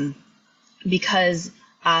 because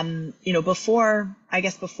before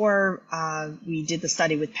we did the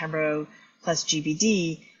study with Pembro plus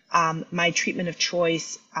GBD, my treatment of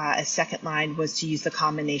choice as second line was to use the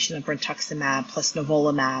combination of brentuximab plus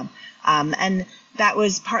nivolumab, and that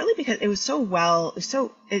was partly because it was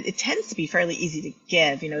it tends to be fairly easy to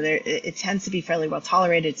give. It tends to be fairly well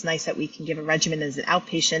tolerated. It's nice that we can give a regimen as an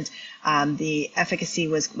outpatient. The efficacy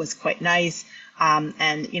was quite nice.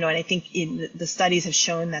 And I think the studies have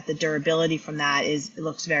shown that the durability from that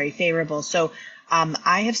looks very favorable. So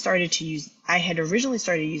I had originally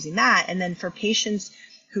started using that, and then for patients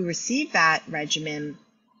who receive that regimen,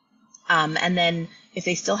 and then if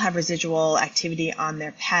they still have residual activity on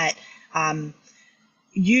their PET,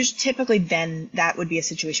 typically then that would be a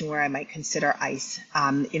situation where I might consider ICE,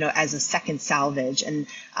 as a second salvage, and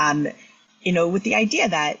with the idea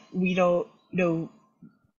that we don't know.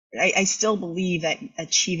 I still believe that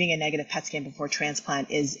achieving a negative PET scan before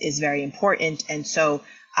transplant is very important, and so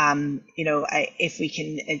if we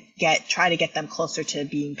can try to get them closer to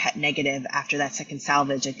being PET negative after that second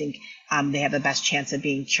salvage, I think they have the best chance of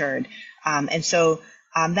being cured, and so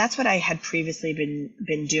that's what I had previously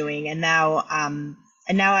been doing, and now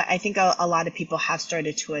I think a lot of people have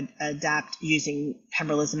started to adapt using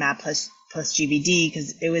pembrolizumab plus GVD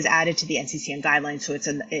because it was added to the NCCN guidelines, so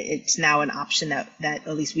it's now an option that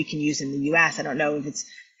at least we can use in the U.S. I don't know if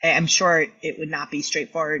I'm sure it would not be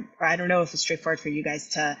straightforward, or I don't know if it's straightforward for you guys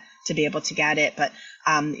to be able to get it, but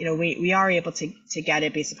we are able to get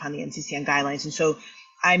it based upon the NCCN guidelines, and so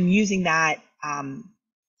I'm using that.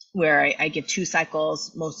 Where I give 2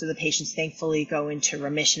 cycles. Most of the patients thankfully go into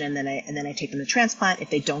remission, and then I take them to transplant. If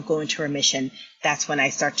they don't go into remission, that's when I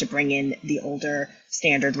start to bring in the older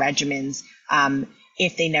standard regimens.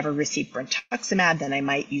 If they never receive brentuximab, then I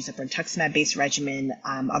might use a brentuximab-based regimen.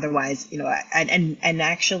 Otherwise, and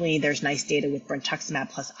actually there's nice data with brentuximab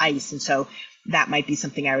plus ICE, and so that might be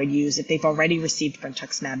something I would use. If they've already received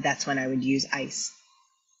brentuximab, that's when I would use ICE.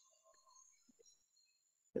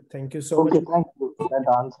 Thank you so much. Okay, thank you. That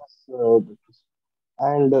answers the question.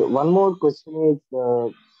 And one more question is,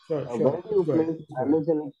 where do you place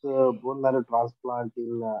allogenic bone marrow transplant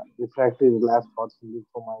in refractory relapsed Hodgkin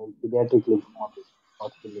lymphoma in pediatric lymphoma patients,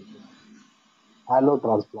 Hodgkin lymphoma? Allo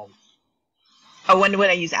transplant. Oh, when would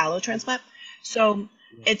I use allo transplant? So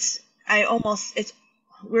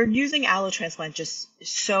we're using allo transplant just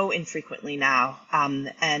so infrequently now,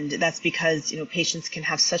 and that's because patients can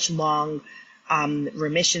have such long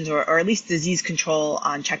remissions or at least disease control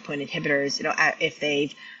on checkpoint inhibitors, if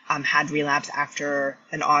they've had relapse after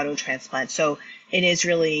an auto transplant. So it is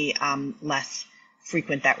really less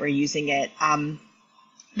frequent that we're using it.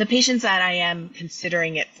 The patients that I am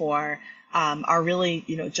considering it for are really,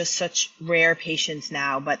 just such rare patients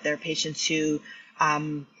now, but they're patients who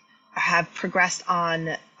have progressed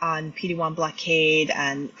on PD-1 blockade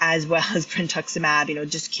and as well as brentuximab,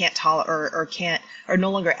 just can't tolerate or are no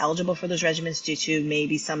longer eligible for those regimens due to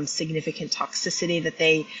maybe some significant toxicity that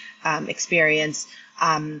they experience,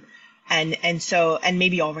 and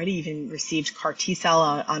maybe already even received CAR T cell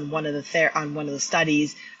on one of the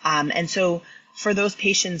studies, and so for those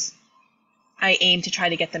patients, I aim to try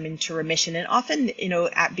to get them into remission. And often,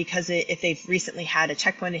 because if they've recently had a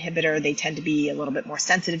checkpoint inhibitor, they tend to be a little bit more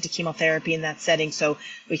sensitive to chemotherapy in that setting. So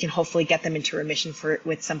we can hopefully get them into remission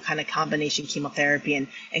with some kind of combination chemotherapy and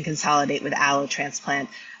consolidate with allo transplant.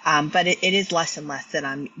 But it is less and less that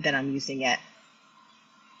I'm using it.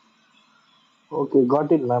 Okay,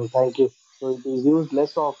 got it, ma'am. Thank you. So it is used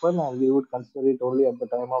less often, and we would consider it only at the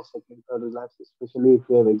time of second, third relapse, especially if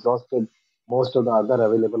we have exhausted most of the other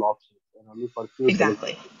available options, and only for few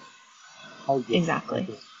Exactly. Thank you. Exactly. Thank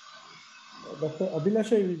you. Dr.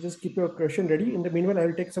 Abhilasha, you will just keep your question ready. In the meanwhile, I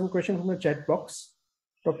will take some questions from the chat box.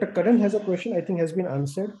 Dr. Karan has a question I think has been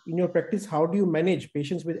answered. In your practice, how do you manage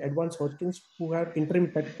patients with advanced Hodgkin's who have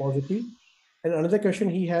interim PET positive? And another question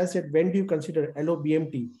he has said, when do you consider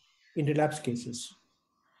LOBMT in relapse cases?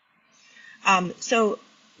 So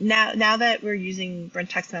now that we're using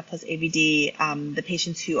brentuximab plus AVD, the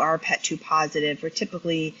patients who are PET2 positive were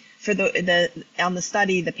typically, for on the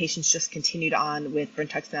study, the patients just continued on with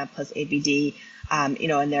brentuximab plus AVD,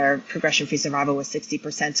 and their progression-free survival was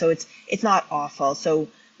 60%. So it's not awful. So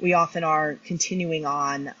we often are continuing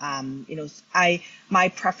on. My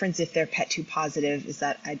preference if they're PET2 positive is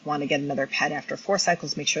that I'd want to get another PET after 4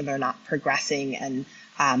 cycles, make sure they're not progressing, and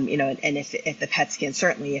and if the PET scan,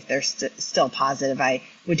 certainly if they're still positive, I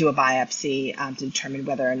would do a biopsy to determine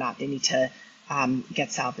whether or not they need to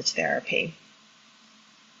get salvage therapy.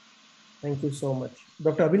 Thank you so much.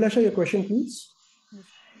 Dr. Abhilasha, your question, please.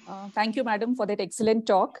 Thank you, madam, for that excellent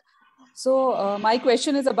talk. So my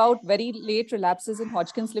question is about very late relapses in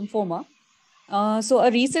Hodgkin's lymphoma. So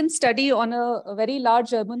a recent study on a very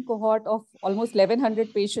large German cohort of almost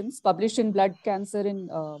 1,100 patients published in Blood Cancer in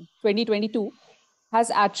 2022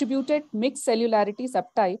 has attributed mixed cellularity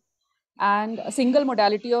subtype and a single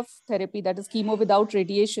modality of therapy, that is chemo without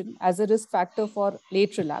radiation, as a risk factor for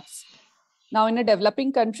late relapse. Now, in a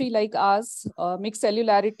developing country like ours, mixed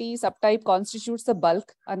cellularity subtype constitutes the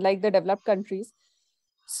bulk, unlike the developed countries.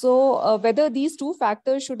 So whether these two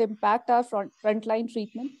factors should impact our frontline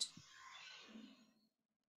treatment?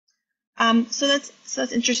 So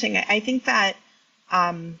that's interesting. I think that,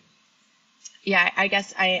 I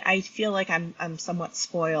guess I feel like I'm somewhat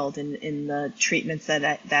spoiled in the treatments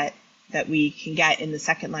that we can get in the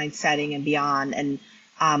second line setting and beyond, and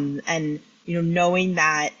knowing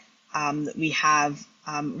that we have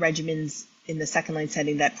regimens in the second line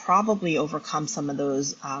setting that probably overcome some of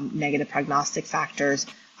those negative prognostic factors.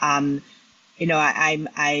 I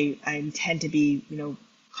tend to be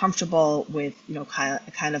comfortable with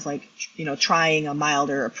kind of like trying a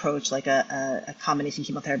milder approach, like a combination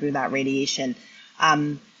chemotherapy without radiation.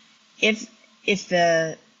 If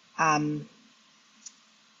there's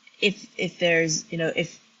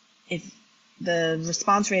if the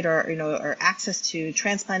response rate or access to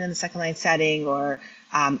transplant in the second line setting, or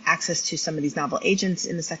access to some of these novel agents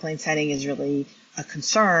in the second line setting is really a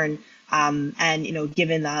concern, and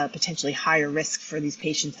given the potentially higher risk for these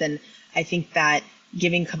patients, then I think that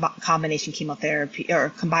giving combination chemotherapy or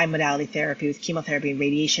combined modality therapy with chemotherapy and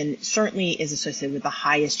radiation certainly is associated with the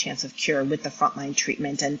highest chance of cure with the frontline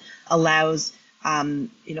treatment, and allows a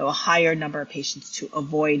higher number of patients to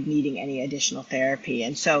avoid needing any additional therapy.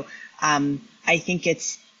 And so I think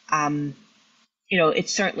it's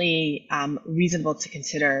it's certainly reasonable to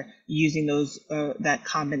consider using those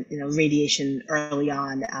radiation early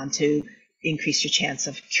on to increase your chance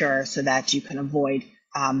of cure, so that you can avoid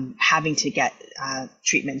having to get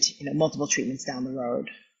treatment, multiple treatments down the road.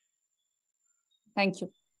 Thank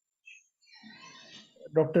you.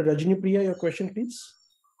 Dr. Rajni Priya, your question, please.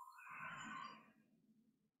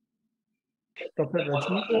 Dr.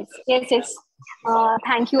 Rajni. Yes.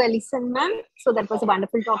 Thank you, Alison, ma'am. So that was a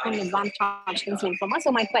wonderful talk on advanced Hodgkin's lymphoma.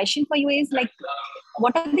 So my question for you is,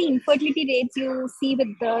 what are the infertility rates you see with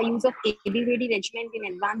the use of ABVD regimen in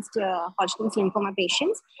advanced Hodgkin's lymphoma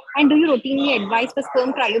patients? And do you routinely advise for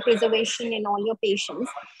sperm cryopreservation in all your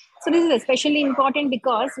patients? So this is especially important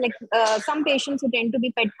because some patients who tend to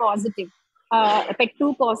be PET positive,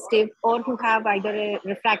 PET2 positive, or who have either a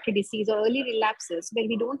refractory disease or early relapses, where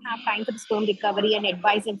we don't have time for the sperm recovery and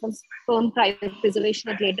advise them for sperm cryopreservation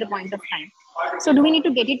at later point of time. So do we need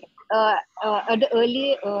to get it at the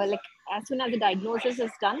early, as soon as the diagnosis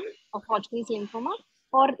is done of Hodgkin's lymphoma?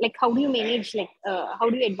 Or how do you manage, how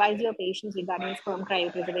do you advise your patients regarding sperm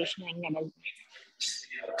cryopreservation in adults?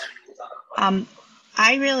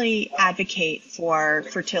 I really advocate for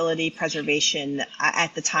fertility preservation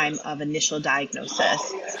at the time of initial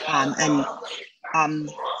diagnosis. I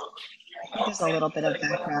think there's a little bit of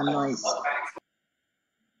background noise.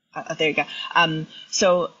 There you go. I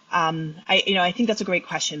think that's a great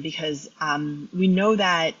question, because we know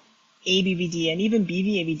that ABVD and even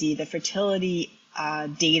BVAVD, the fertility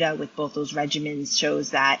data with both those regimens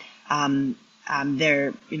shows that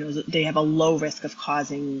they have a low risk of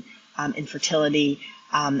causing infertility,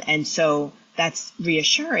 and so that's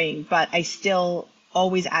reassuring. But I still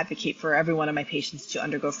always advocate for every one of my patients to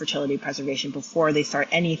undergo fertility preservation before they start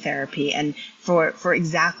any therapy, and for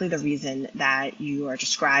exactly the reason that you are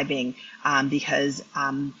describing, because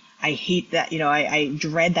I hate that, I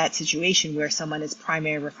dread that situation where someone is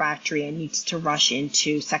primary refractory and needs to rush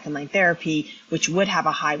into second line therapy, which would have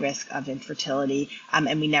a high risk of infertility.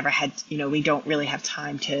 And we never had, we don't really have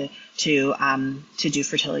time to do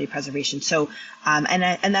fertility preservation. So,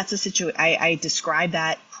 and that's a situation, I describe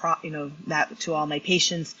that, that to all my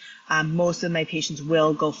patients. Most of my patients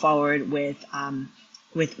will go forward with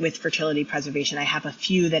fertility preservation. I have a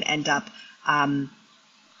few that end up,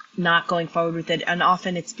 not going forward with it. And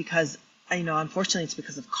often it's because, unfortunately, it's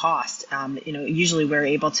because of cost. Usually we're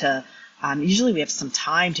able to, usually we have some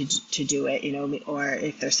time to do it, or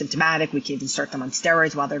if they're symptomatic, we can even start them on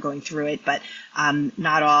steroids while they're going through it. But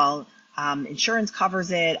not all insurance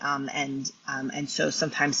covers it. And so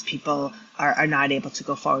sometimes people are not able to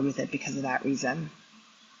go forward with it because of that reason.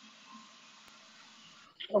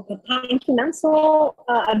 Okay, thank you, ma'am. So,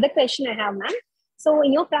 other question I have, ma'am. So,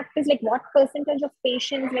 in your practice, like what percentage of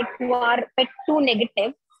patients like who are PET2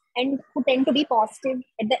 negative and who tend to be positive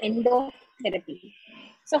at the end of therapy?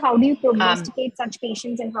 So, how do you prognosticate such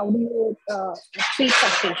patients and how do you treat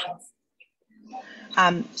such patients?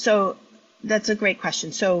 So, that's a great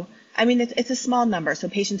question. So, it's a small number. So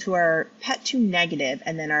patients who are PET2 negative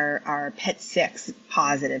and then are PET6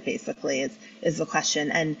 positive, basically, is the question.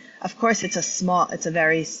 And of course, it's a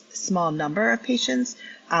very small number of patients,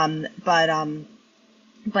 but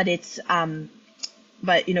it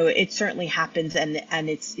certainly happens, and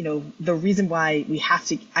it's, the reason why we have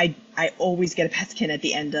to, I always get a PET scan at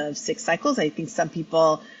the end of 6 cycles. I think some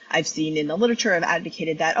people I've seen in the literature have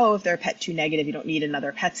advocated that, if they're PET2 negative, you don't need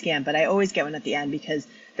another PET scan, but I always get one at the end because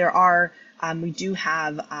we do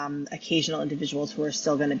have occasional individuals who are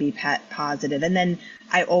still going to be PET positive. And then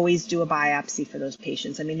I always do a biopsy for those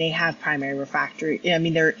patients. They have primary refractory,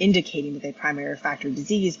 they're indicating that they have primary refractory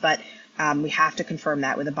disease, but we have to confirm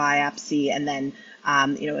that with a biopsy. And then,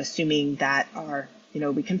 assuming that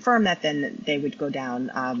we confirm that, then they would go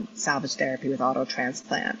down salvage therapy with auto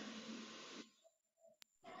transplant.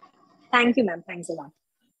 Thank you, ma'am. Thanks a lot.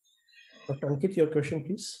 Dr. Ankit, your question,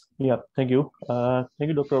 please. Yeah, thank you. Thank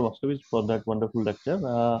you, Dr. Vaskevich, for that wonderful lecture.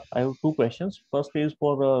 I have 2 questions. First is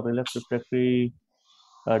for relapsed refractory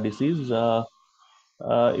disease.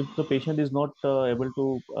 If the patient is not able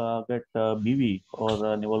to get BV or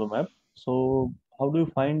nivolumab, so how do you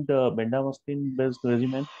find bendamustine-based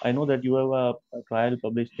regimen? I know that you have a trial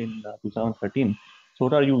published in 2013. So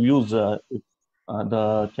what are you use if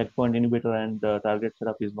the checkpoint inhibitor and target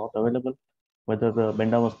therapy is not available? Whether the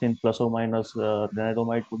bendamustine plus or minus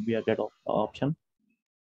lenalidomide would be a good option?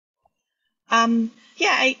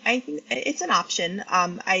 Yeah, I think it's an option.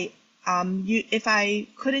 If I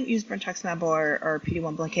couldn't use brentuximab or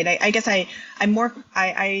PD-1 blockade, I guess I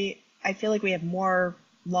feel like we have more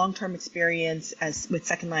long-term experience with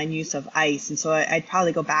second-line use of ICE, and so I'd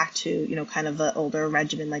probably go back to kind of the older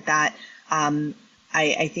regimen like that.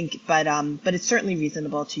 I think, but it's certainly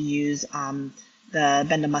reasonable to use the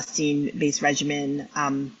bendamustine-based regimen.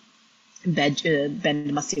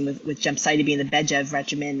 Bendamustine with gemcitabine, the VEGF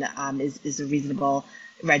regimen is a reasonable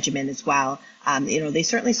regimen as well. They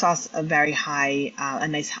certainly saw a very high, a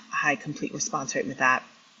nice high complete response rate with that.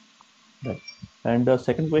 Right. And the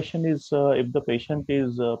second question is, if the patient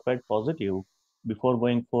is PET positive before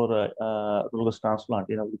going for autologous transplant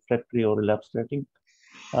in a refractory or relapsed setting,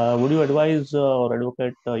 would you advise or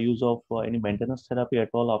advocate use of any maintenance therapy at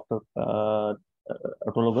all after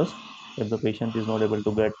autologous if the patient is not able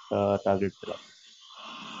to get target therapy?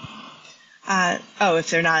 If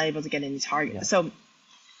they're not able to get any target. Yeah. So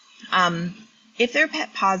if they're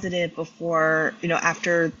PET positive before,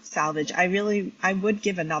 after salvage, I would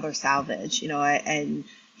give another salvage, and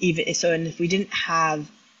if we didn't have,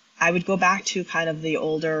 I would go back to kind of this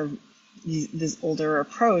older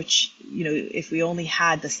approach. If we only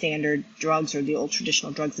had the standard drugs or the old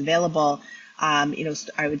traditional drugs available, I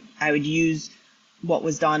would use what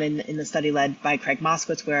was done in the study led by Craig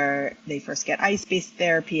Moskowitz, where they first get ICE-based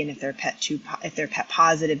therapy, and if they're PET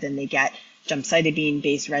positive, then they get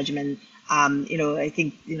gemcitabine-based regimen. I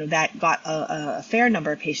think that got a fair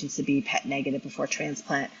number of patients to be PET negative before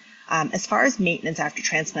transplant. As far as maintenance after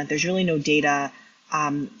transplant, there's really no data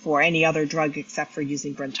for any other drug except for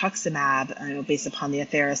using brentuximab. Based upon the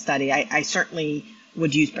Athera study, I certainly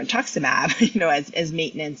would use brentuximab, as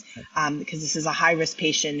maintenance, because this is a high-risk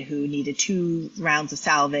patient who needed 2 rounds of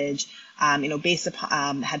salvage. Based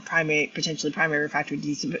upon had potentially primary refractory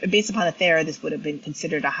disease. Based upon Athera, this would have been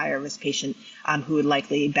considered a higher-risk patient who would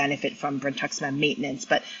likely benefit from brentuximab maintenance.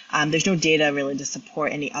 But there's no data really to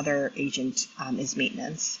support any other agent as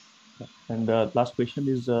maintenance. And last question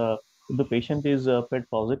is, if the patient is PET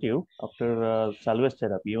positive after salvage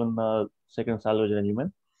therapy, even second salvage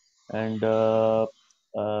regimen, and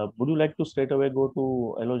would you like to straight away go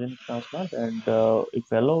to allogenic transplant? And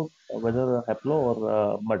if allo, whether haplo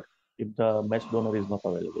or MUD, if the matched donor is not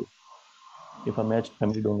available, if a matched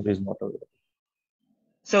family donor is not available?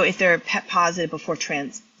 So if they're PET positive before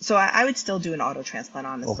so I would still do an auto transplant,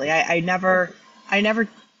 honestly. Okay. I never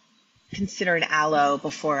consider an allo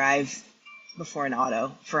before an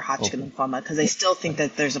auto for Hodgkin lymphoma, because I still think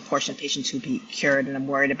that there's a portion of patients who be cured, and I'm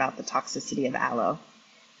worried about the toxicity of allo.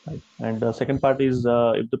 Right. And the second part is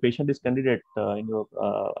if the patient is candidate in your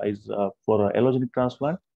eyes for allogenic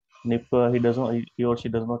transplant, and if he or she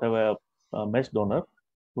does not have a mesh donor,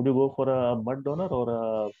 would you go for a mud donor or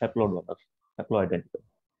a haplo donor, haploidentical?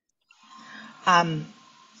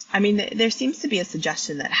 I mean, there seems to be a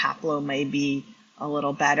suggestion that haplo may be a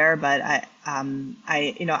little better, but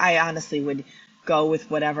I honestly would go with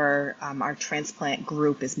whatever our transplant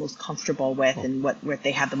group is most comfortable with and what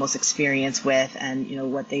they have the most experience with, and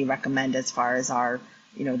what they recommend as far as our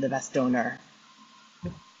the best donor.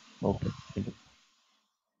 Okay, thank you.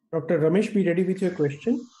 Dr. Ramesh, be ready with your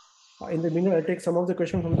question. In the meanwhile, I'll take some of the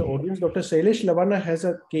questions from the audience. Dr. Sailesh Lavana has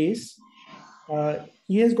a case.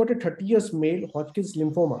 He has got a 30 years male Hodgkin's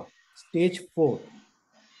lymphoma, stage 4,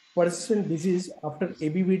 persistent disease after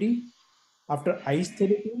ABVD, after ICE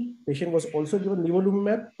therapy. Patient was also given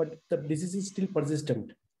nivolumab, but the disease is still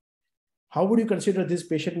persistent. How would you consider this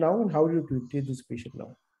patient now, and how would you treat this patient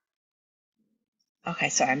now? Okay,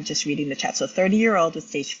 so I'm just reading the chat. So 30-year-old with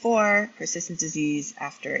stage 4, persistent disease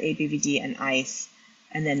after ABVD and ICE,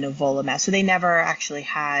 and then nivolumab. So they never actually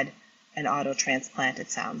had an auto transplant,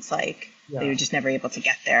 it sounds like. Yeah. They were just never able to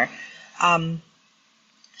get there.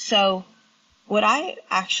 So what I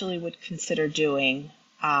actually would consider doing,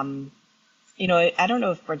 I don't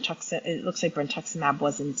know if brentuximab, it looks like brentuximab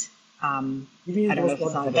wasn't, I don't know if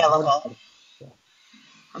it's not available. Yeah.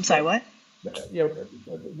 I'm sorry, what? Yeah,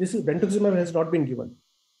 this is brentuximab has not been given.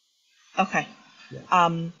 Okay.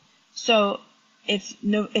 Yeah. So if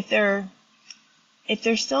they're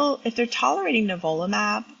tolerating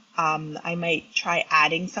nivolumab, I might try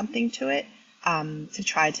adding something to it to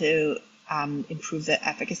try to improve the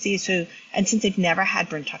efficacy. So, and since they've never had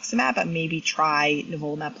brentuximab, maybe try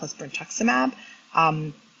nivolumab plus brentuximab.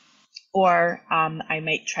 Or I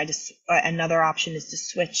might try to, another option is to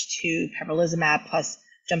switch to pembrolizumab plus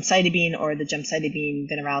gemcitabine or the gemcitabine,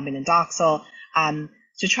 vinorelbine, and Doxil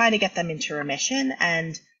to try to get them into remission.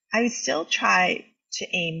 And I would still try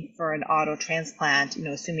to aim for an auto transplant,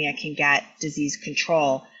 assuming I can get disease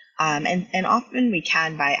control. And often we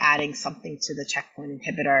can by adding something to the checkpoint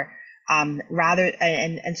inhibitor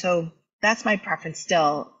and so that's my preference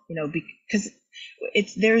still, because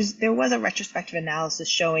there was a retrospective analysis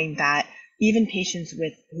showing that even patients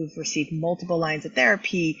who've received multiple lines of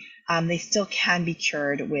therapy, they still can be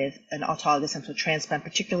cured with an autologous stem cell transplant,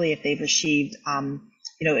 particularly if they've received,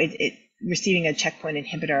 receiving a checkpoint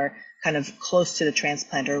inhibitor kind of close to the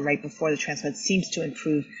transplant or right before the transplant seems to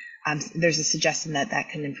improve. There's a suggestion that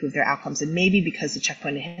can improve their outcomes, and maybe because the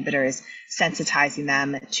checkpoint inhibitor is sensitizing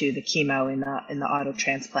them to the chemo in the auto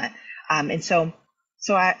transplant. And so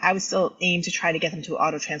I would still aim to try to get them to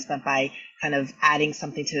auto transplant by kind of adding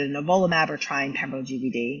something to the nivolumab or trying pembro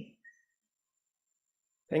GVD.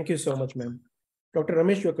 Thank you so much, ma'am. Dr.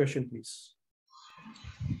 Ramesh, your question, please.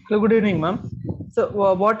 Hello, good evening, ma'am. So,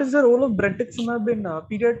 what is the role of brentuximab in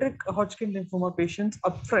pediatric Hodgkin lymphoma patients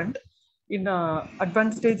upfront in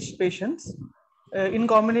advanced stage patients in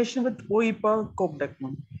combination with OEPA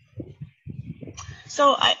copdecmam?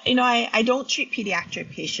 So I don't treat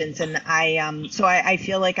pediatric patients, and I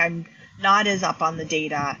feel like I'm not as up on the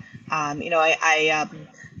data. I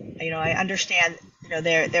understand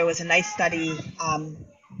there was a nice study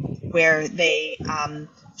where they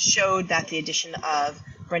showed that the addition of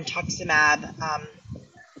brentuximab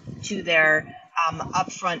to their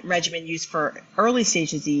upfront regimen used for early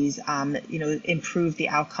stage disease, improved the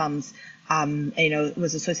outcomes.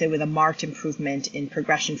 Was associated with a marked improvement in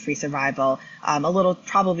progression-free survival. A little,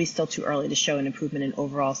 probably still too early to show an improvement in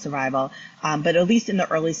overall survival, but at least in the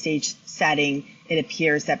early stage setting, it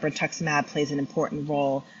appears that brentuximab plays an important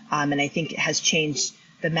role, and I think it has changed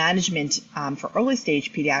the management for early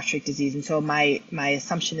stage pediatric disease. And so my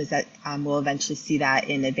assumption is that we'll eventually see that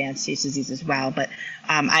in advanced stage disease as well. But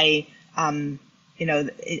I'm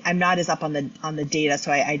not as up on the data,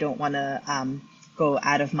 so I don't want to go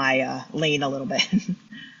out of my lane a little bit.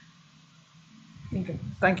 Okay,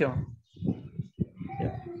 thank you.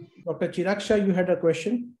 Yeah. Dr. Chiraksha, you had a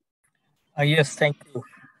question? Yes, thank you.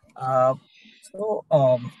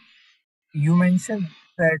 You mentioned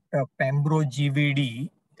that pembro GVD,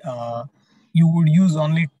 you would use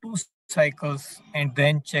only 2 cycles and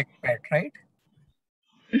then check PET, right?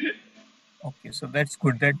 Okay, so that's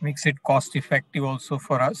good. That makes it cost effective also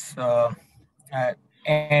for us.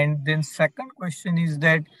 And then second question is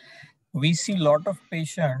that we see a lot of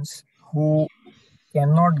patients who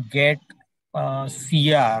cannot get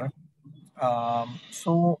CR.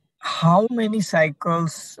 So how many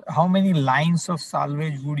cycles, how many lines of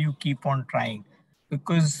salvage would you keep on trying?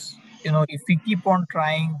 Because, if we keep on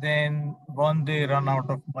trying, then one, they run out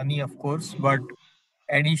of money, of course, but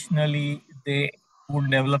additionally, they would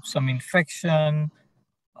develop some infection,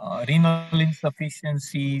 renal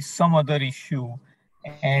insufficiency, some other issue,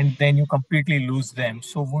 and then you completely lose them.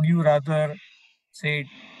 So would you rather, say,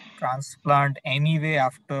 transplant anyway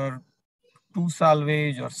after 2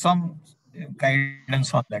 salvage, or some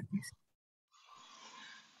guidance on that, please?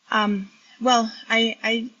 Well,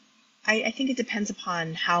 I think it depends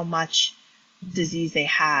upon how much disease they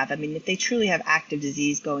have. I mean, if they truly have active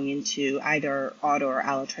disease going into either auto or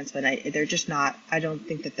allo transplant, they're just not, I don't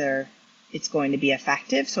think that it's going to be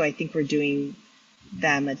effective. So I think we're doing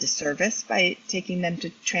them a disservice by taking them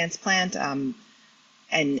to transplant. And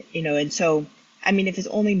so, I mean, if it's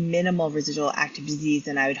only minimal residual active disease,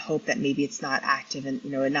 then I would hope that maybe it's not active and,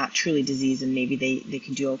 not truly disease, and maybe they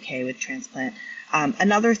can do okay with transplant.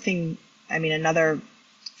 Another thing, another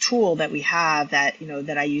tool that we have that,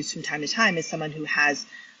 that I use from time to time is someone who has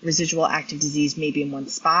residual active disease maybe in one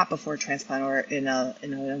spot before transplant, or in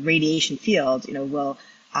a radiation field,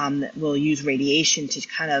 we'll use radiation to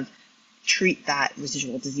kind of treat that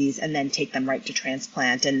residual disease and then take them right to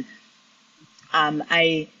transplant. And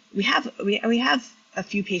we have a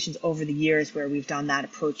few patients over the years where we've done that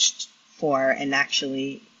approach for, and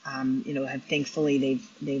actually, have thankfully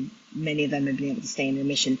many of them have been able to stay in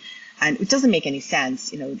remission. And it doesn't make any sense,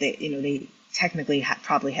 they technically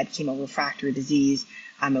probably had chemo-refractory disease,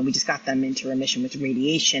 and we just got them into remission with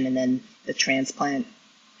radiation, and then the transplant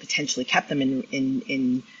potentially kept them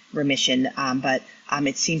in remission. But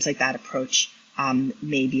it seems like that approach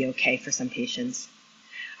may be okay for some patients.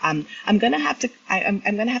 I'm gonna have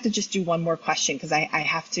to just do one more question, because I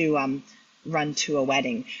have to run to a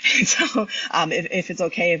wedding. So if it's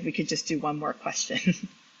okay, if we could just do one more question.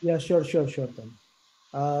 Yeah, sure. Then.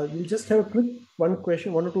 We'll just have a quick one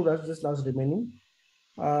or two last remaining.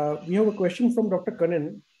 We have a question from Dr.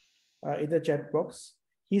 Kanan in the chat box.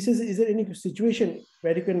 He says, is there any situation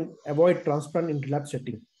where you can avoid transplant in relapse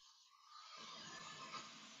setting?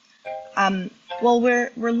 Well, we're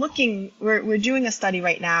doing a study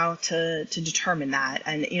right now to determine that,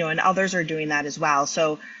 and and others are doing that as well.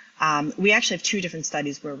 So we actually have two different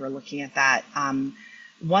studies where we're looking at that.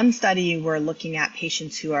 One study, we're looking at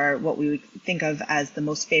patients who are what we would think of as the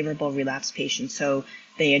most favorable relapse patients. So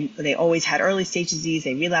they always had early stage disease,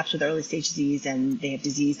 they relapsed with early stage disease, and they have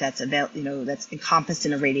disease that's that's encompassed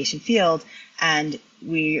in a radiation field. And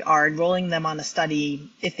we are enrolling them on a study,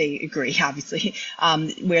 if they agree, obviously,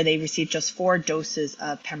 where they receive just 4 doses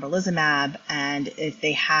of pembrolizumab, and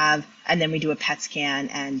and then we do a PET scan,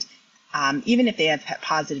 and even if they have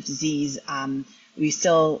positive disease, we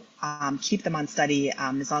still keep them on study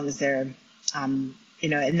as long as they're, and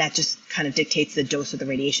that just kind of dictates the dose of the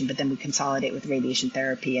radiation, but then we consolidate with radiation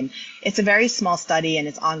therapy. And it's a very small study, and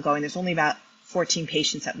it's ongoing. There's only about 14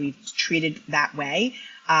 patients that we've treated that way,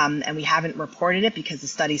 and we haven't reported it because the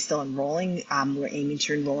study's still enrolling. We're aiming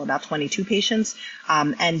to enroll about 22 patients,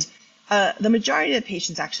 and the majority of the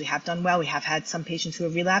patients actually have done well. We have had some patients who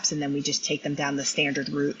have relapsed, and then we just take them down the standard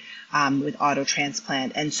route with auto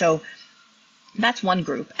transplant. And so that's one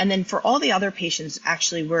group. And then for all the other patients,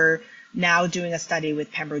 actually, we're now doing a study with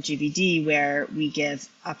pembro GVD where we give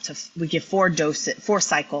 4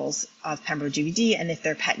 cycles of pembro GVD, and if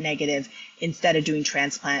they're PET negative, instead of doing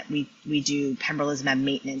transplant, we do pembrolizumab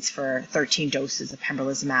maintenance for 13 doses of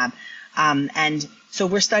pembrolizumab. And so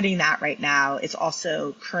we're studying that right now. It's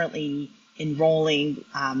also currently enrolling.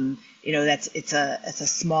 It's a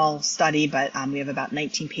small study, but we have about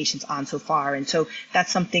 19 patients on so far, and so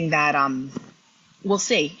that's something that we'll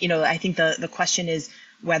see. I think the question is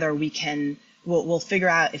whether we'll figure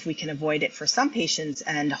out if we can avoid it for some patients,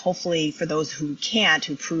 and hopefully for those who can't,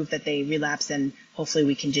 who prove that they relapse, then hopefully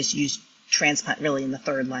we can just use transplant really in the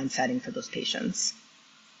 3rd line setting for those patients.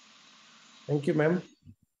 Thank you, ma'am.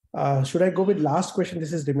 Should I go with last question?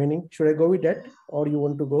 This is remaining. Should I go with that, or you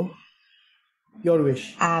want to go? Your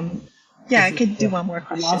wish. Yeah, I could do one more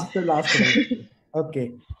question. The last one.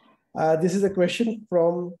 Okay. This is a question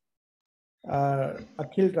from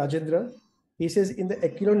Akhil Rajendra. He says, in the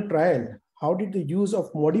Aquilon trial, how did the use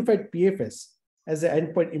of modified PFS as an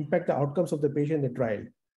endpoint impact the outcomes of the patient in the trial?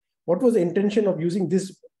 What was the intention of using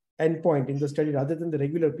this endpoint in the study rather than the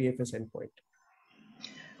regular PFS endpoint?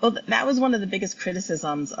 Well, that was one of the biggest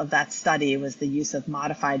criticisms of that study, was the use of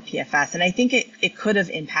modified PFS. And I think it could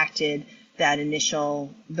have impacted that their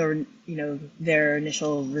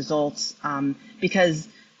initial results, because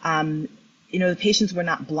the patients were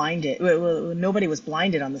not blinded. Nobody was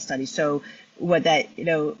blinded on the study. So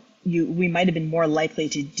we might have been more likely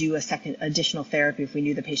to do a second additional therapy if we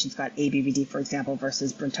knew the patients got ABVD, for example,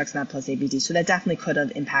 versus brentuximab plus ABD. So that definitely could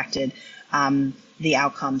have impacted the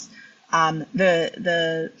outcomes.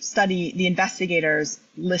 The study, the investigators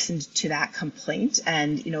listened to that complaint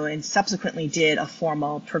and, and subsequently did a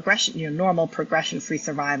formal progression, normal progression-free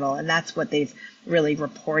survival. And that's what they've really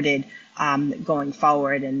reported going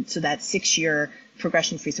forward. And so that 6-year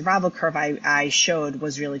progression-free survival curve I showed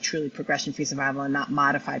was really truly progression-free survival and not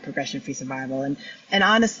modified progression-free survival. And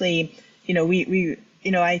honestly,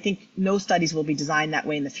 I think no studies will be designed that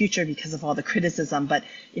way in the future because of all the criticism. But,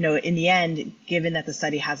 in the end, given that the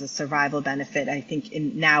study has a survival benefit, I think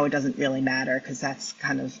now it doesn't really matter because that's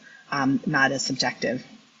kind of not as subjective.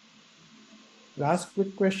 Last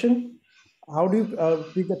quick question. How do you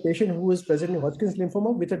treat the patient who is present in Hodgkin's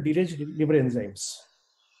lymphoma with a deranged liver enzymes?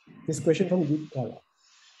 This question from Gala.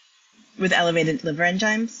 With elevated liver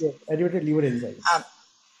enzymes? Yeah, elevated liver enzymes.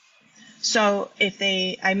 So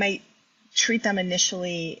I might treat them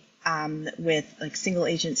initially with like single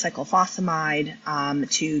agent cyclophosphamide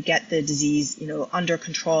to get the disease, under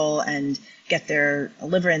control and get their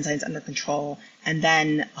liver enzymes under control. And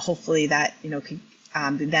then hopefully that,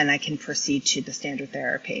 then I can proceed to the standard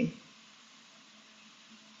therapy.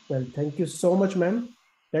 Well, thank you so much, ma'am.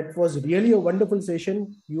 That was really a wonderful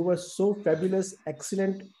session. You were so fabulous,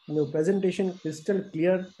 excellent, presentation, crystal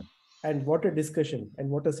clear, and what a discussion and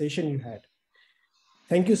what a session you had.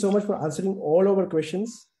 Thank you so much for answering all our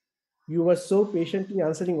questions. You were so patiently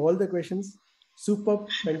answering all the questions. Superb,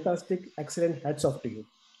 fantastic, excellent. Hats off to you.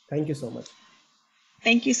 Thank you so much.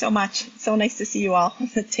 Thank you so much. So nice to see you all.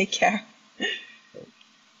 Take care.